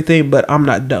young and everything, but I'm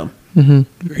not dumb.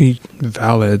 Very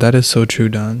valid. That is so true,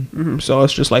 Don. So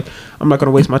it's just like, I'm not going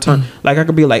to waste my time. Like, I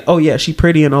could be like, oh yeah, she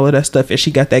pretty and all of that stuff, and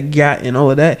she got that gat and all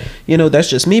of that. You know, that's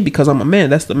just me, because I'm a man.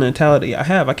 That's the mentality I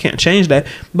have. I can't change that.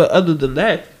 But other than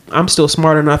that, I'm still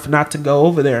smart enough not to go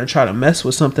over there and try to mess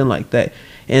with something like that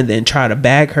and then try to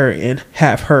bag her and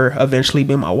have her eventually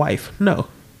be my wife. No.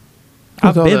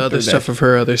 With all the other stuff of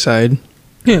her other side.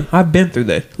 Yeah, I've been through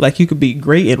that. Like, you could be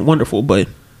great and wonderful, but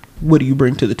what do you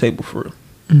bring to the table for real?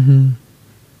 You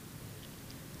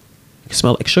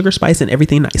smell like sugar, spice, and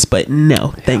everything nice, but no,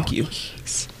 thank you.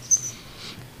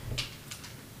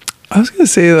 I was gonna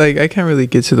say, like, I can't really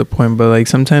get to the point, but like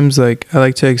sometimes, like, I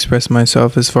like to express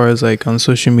myself as far as like on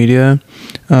social media.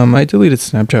 I deleted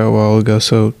Snapchat a while ago,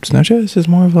 so Snapchat is just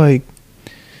more of like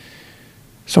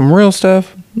some real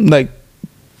stuff. Like,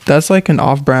 that's like an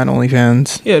off-brand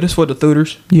OnlyFans. Yeah, this for the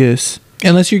thooters. Yes.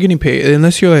 Unless you're getting paid,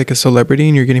 unless you're like a celebrity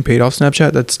and you're getting paid off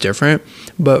Snapchat, that's different.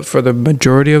 But for the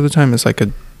majority of the time, it's like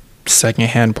a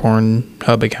secondhand porn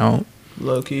hub account.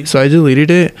 Low key. So I deleted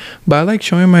it, but I like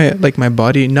showing my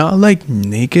body, not like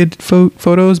naked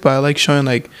photos, but I like showing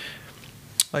like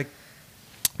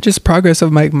just progress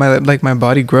of my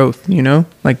body growth, you know,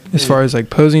 like as far as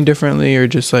like posing differently or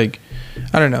just like,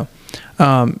 I don't know.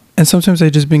 And sometimes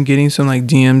I just been getting some like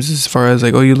DMs as far as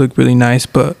like, oh, you look really nice,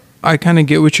 but I kind of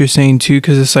get what you're saying too,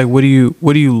 because it's like, what do you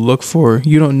look for?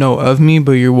 You don't know of me,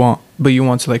 but you want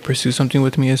to like pursue something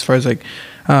with me. As far as like,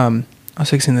 I was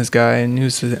texting this guy and he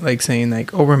was like saying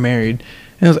like, oh, we're married,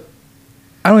 and I was like,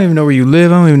 I don't even know where you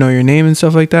live. I don't even know your name and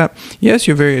stuff like that. Yes,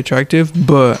 you're very attractive,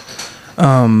 but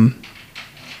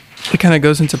it kind of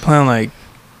goes into plan, like,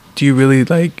 do you really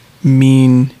like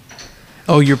mean,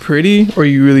 oh, you're pretty, or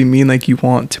you really mean like you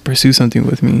want to pursue something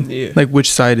with me? Yeah. Like,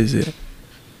 which side is it?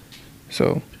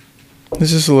 So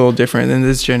it's just a little different. In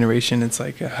this generation, it's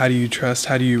like, how do you trust?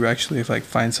 How do you actually like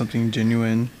find something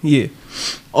genuine? Yeah.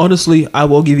 Honestly, I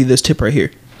will give you this tip right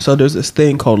here. So there's this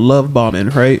thing called love bombing,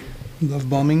 right? Love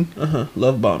bombing?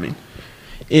 Love bombing.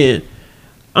 And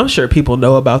I'm sure people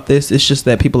know about this. It's just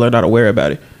that people are not aware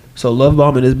about it. So love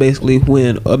bombing is basically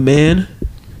when a man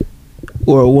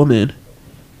or a woman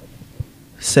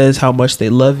says how much they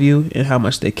love you and how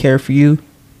much they care for you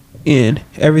and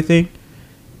everything,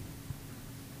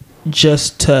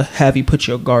 just to have you put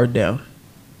your guard down.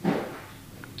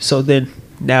 So then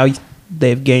now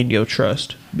they've gained your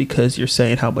trust because you're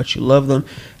saying how much you love them,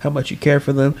 how much you care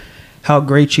for them, how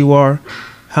great you are,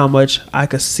 how much I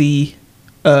could see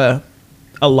a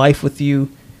life with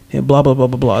you, and blah, blah, blah,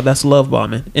 blah, blah. That's love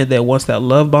bombing. And then once that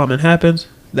love bombing happens,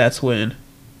 that's when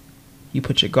you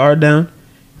put your guard down.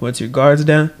 Once your guard's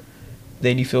down,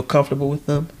 then you feel comfortable with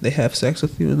them. They have sex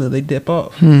with you, and then they dip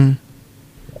off.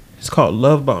 It's called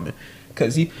love bombing.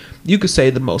 Because you could say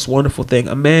the most wonderful thing.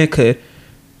 A man could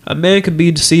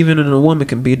be deceiving, and a woman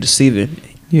can be deceiving.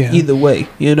 Yeah. Either way,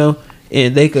 you know.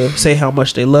 And they could say how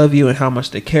much they love you and how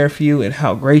much they care for you and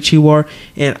how great you are.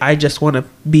 And I just want to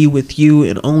be with you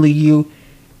and only you.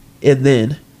 And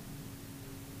then,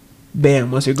 bam,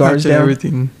 once your guard's down,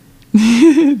 everything,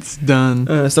 it's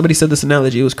done. Somebody said this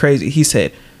analogy. It was crazy. He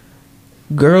said,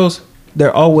 girls,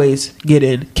 they're always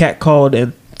getting catcalled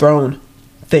and thrown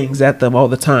things at them all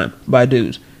the time by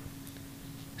dudes.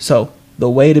 So the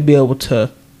way to be able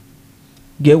to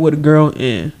get with a girl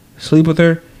and sleep with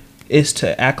her is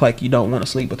to act like you don't want to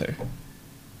sleep with her.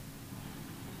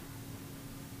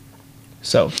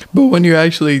 So, but when you're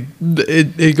actually,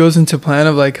 it goes into plan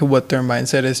of like what their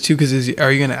mindset is too. Because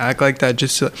are you gonna act like that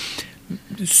just to,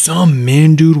 some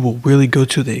man dude will really go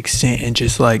to the extent and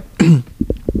just like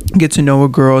get to know a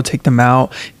girl, take them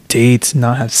out, dates,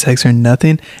 not have sex or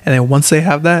nothing, and then once they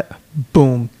have that,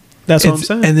 boom. That's what I'm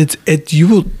saying. And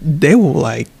they will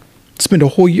like spend a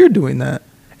whole year doing that,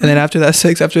 and then after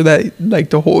that like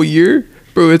the whole year,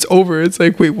 bro, it's over. It's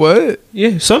like, wait, what?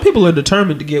 Yeah, some people are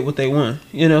determined to get what they want.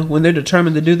 You know, when they're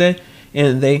determined to do that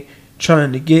and they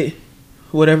trying to get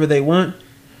whatever they want,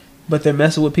 but they're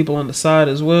messing with people on the side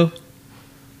as well.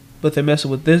 But they're messing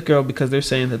with this girl because they're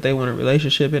saying that they want a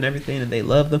relationship and everything and they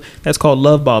love them. That's called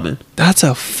love bombing. That's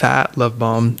a fat love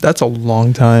bomb. That's a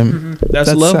long time.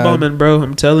 That's love sad. Bombing, bro.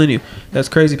 I'm telling you. That's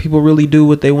crazy. People really do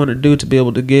what they want to do to be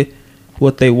able to get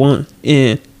what they want.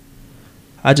 And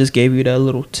I just gave you that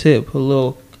little tip, a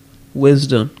little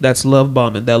wisdom. That's love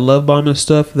bombing. That love bombing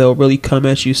stuff, they'll really come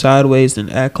at you sideways and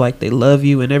act like they love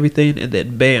you and everything. And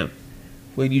then bam,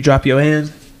 when you drop your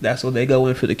hands, that's when they go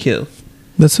in for the kill.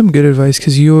 That's some good advice,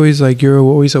 because you're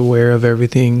always aware of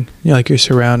everything, you know, like your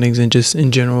surroundings and just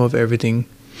in general of everything.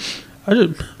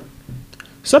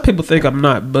 Some people think I'm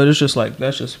not, but it's just like,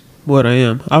 that's just what I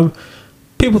am.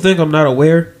 People think I'm not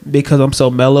aware because I'm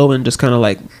so mellow and just kind of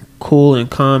like cool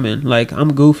and calm and like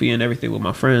I'm goofy and everything with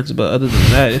my friends. But other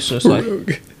than that, it's just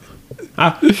like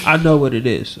I know what it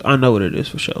is. I know what it is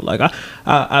for sure. Like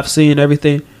I've seen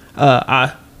everything.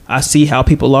 I see how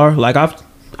people are. Like I've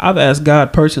asked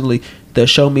God personally to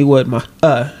show me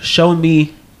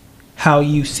how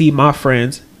you see my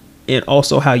friends and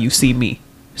also how you see me.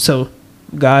 So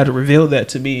God revealed that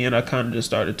to me, and I kind of just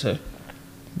started to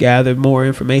gather more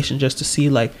information just to see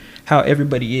like how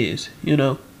everybody is, you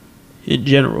know, in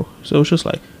general. So it's just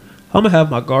like I'm gonna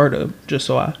have my guard up just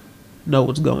so I know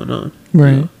what's going on,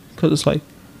 right? Because it's like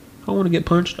I want to get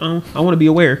punched. I want to be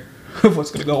aware of what's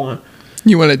gonna go on.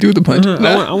 You want to do the punch?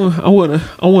 I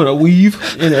want to weave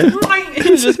and then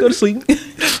just go to sleep.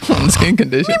 On skin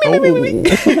condition.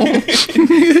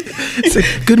 It's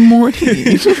like, good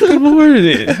morning. Good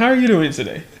morning. How are you doing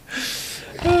today?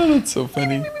 Oh, that's so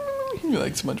funny. You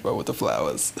like SpongeBob with the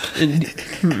flowers.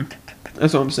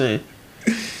 That's what I'm saying.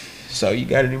 So you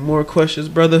got any more questions,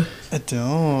 brother? I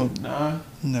don't. Nah.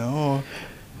 No.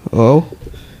 Oh.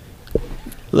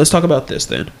 Let's talk about this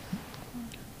then.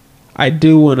 I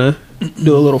do want to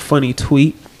do a little funny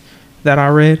tweet that I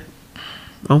read.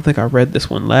 I don't think I read this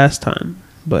one last time,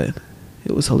 but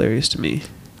it was hilarious to me.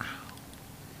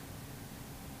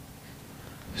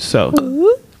 So.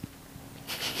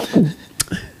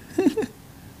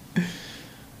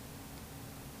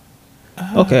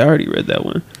 Okay, I already read that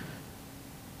one.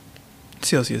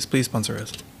 CLCS, please sponsor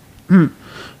us.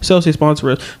 Celsius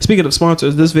sponsor us. Speaking of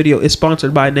sponsors, this video is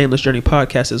sponsored by Nameless Journey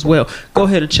Podcast as well. Go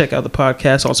ahead and check out the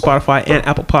podcast on Spotify and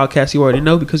Apple Podcasts. You already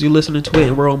know because you're listening to it,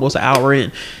 and we're almost an hour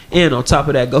in. And on top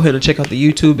of that, go ahead and check out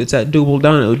the YouTube. It's at Double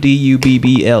Dono,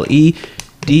 DUBBLEDONO.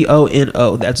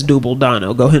 That's Double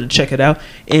Dono. Go ahead and check it out.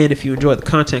 And if you enjoy the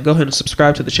content, go ahead and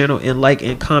subscribe to the channel and like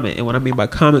and comment. And what I mean by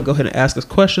comment, go ahead and ask us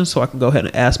questions so I can go ahead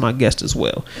and ask my guest as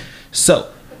well. So,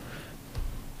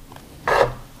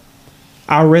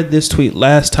 I read this tweet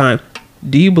last time.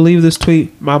 Do you believe this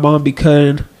tweet? My mom be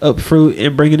cutting up fruit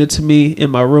and bringing it to me in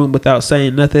my room without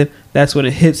saying nothing. That's when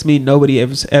it hits me. Nobody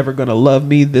is ever going to love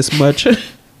me this much.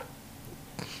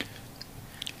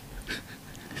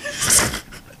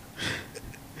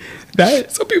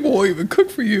 Some people won't even cook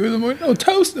for you in the morning. No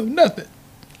toast, no nothing.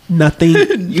 Nothing.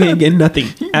 You ain't getting nothing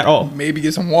at all. Maybe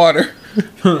get some water.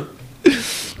 I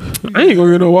ain't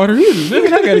gonna get no water either.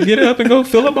 Man, I gotta get up and go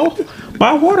fill up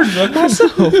my water jug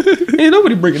myself. Ain't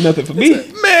nobody bringing nothing for me.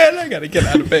 Man, I gotta get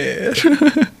out of bed.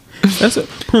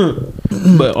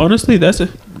 But honestly,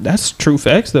 that's true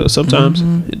facts though. Sometimes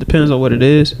it depends on what it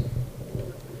is.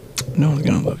 No one's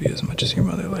gonna love you as much as your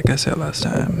mother, like I said last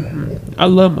time. I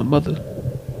love my mother,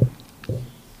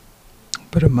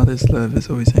 but a mother's love is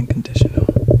always unconditional.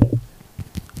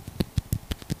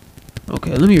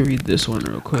 Okay, let me read this one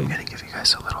real quick. I'm gonna give you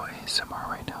guys a little ASMR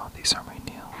right now. These are my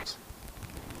nails.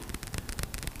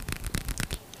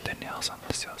 The nails on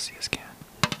the Celsius can.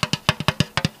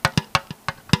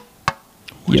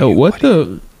 What do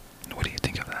you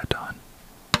think of that, Don?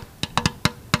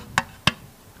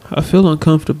 I feel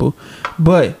uncomfortable,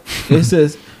 but it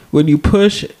says when you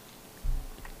push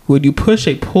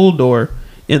a pull door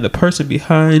and the person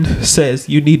behind says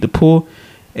you need to pull.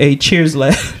 A cheers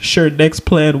lad. Sure, next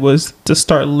plan was to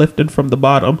start lifting from the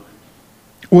bottom.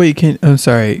 Wait, I'm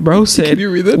sorry. Bro said can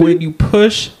you read that when you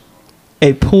push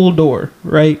a pull door,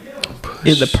 right?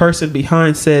 And the person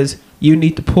behind says you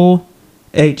need to pull.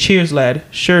 A cheers lad.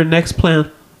 Sure, next plan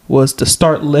was to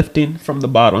start lifting from the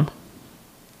bottom.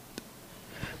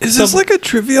 Is this like a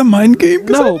trivia mind game?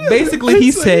 No, basically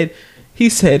he said,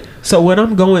 so when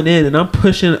I'm going in and I'm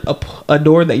pushing a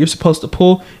door that you're supposed to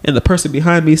pull and the person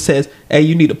behind me says, hey,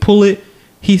 you need to pull it.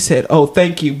 He said, oh,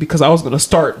 thank you, because I was going to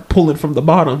start pulling from the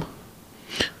bottom.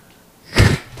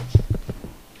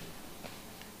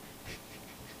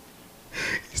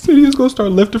 He said he was going to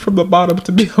start lifting from the bottom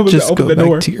to be able to open the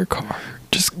door. Just go back to your car.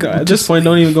 Just go. At this point,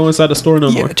 don't even go inside the store no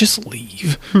more. Just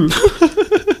leave.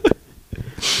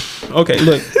 Okay,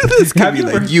 look. This could be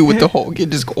like you with the whole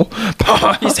kid just go.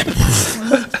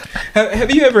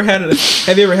 Have you ever had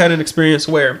an experience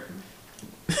where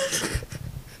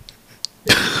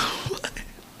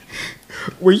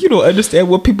you don't understand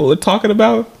what people are talking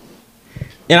about,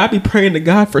 and I be praying to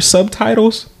God for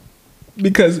subtitles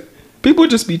because people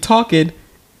just be talking,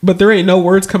 but there ain't no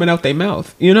words coming out their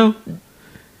mouth. You know?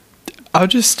 I'll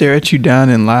just stare at you down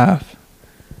and laugh.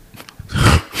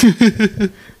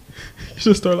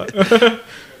 Just start like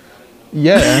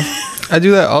yeah, I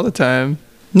do that all the time.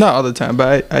 Not all the time,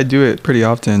 but I do it pretty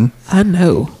often. I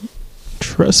know.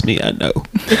 Trust me, I know.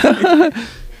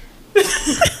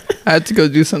 I had to go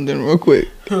do something real quick.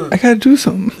 I gotta do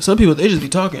something. Some people, they just be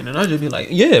talking, and I just be like,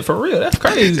 yeah, for real, that's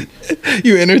crazy.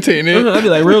 You entertain it. I'd be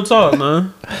like, real talk,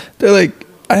 man. They're like,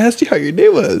 I asked you how your day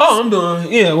was. Oh, I'm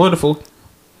doing, yeah, wonderful.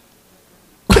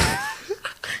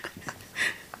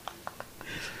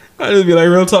 I just be like,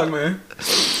 real talk, man.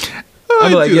 I'd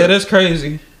be like, yeah, that's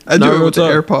crazy. I do it with the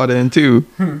AirPod in too.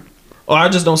 Or I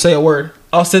just don't say a word.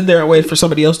 I'll sit there and wait for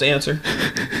somebody else to answer.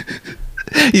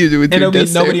 You do it, and there'll be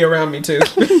nobody around me too.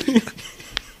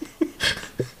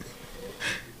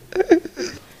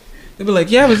 They'll be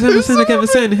like, yeah, I was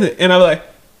saying, and I'm like,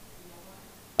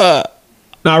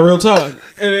 nah, real talk.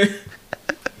 And then,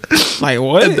 like,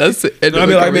 what? And that's it. And I'll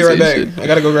be like, I'll be right back. I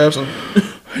gotta go grab some.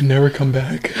 I never come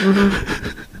back.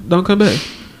 Don't come back.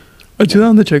 I do that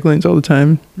on the check lanes all the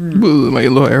time. With my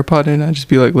little AirPod in, I just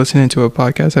be like listening to a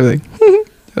podcast. I'd be like,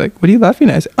 they're like, what are you laughing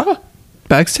at? I said,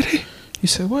 bags today. He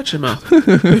said, watch your mouth.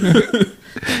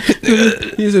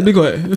 He said, be quiet.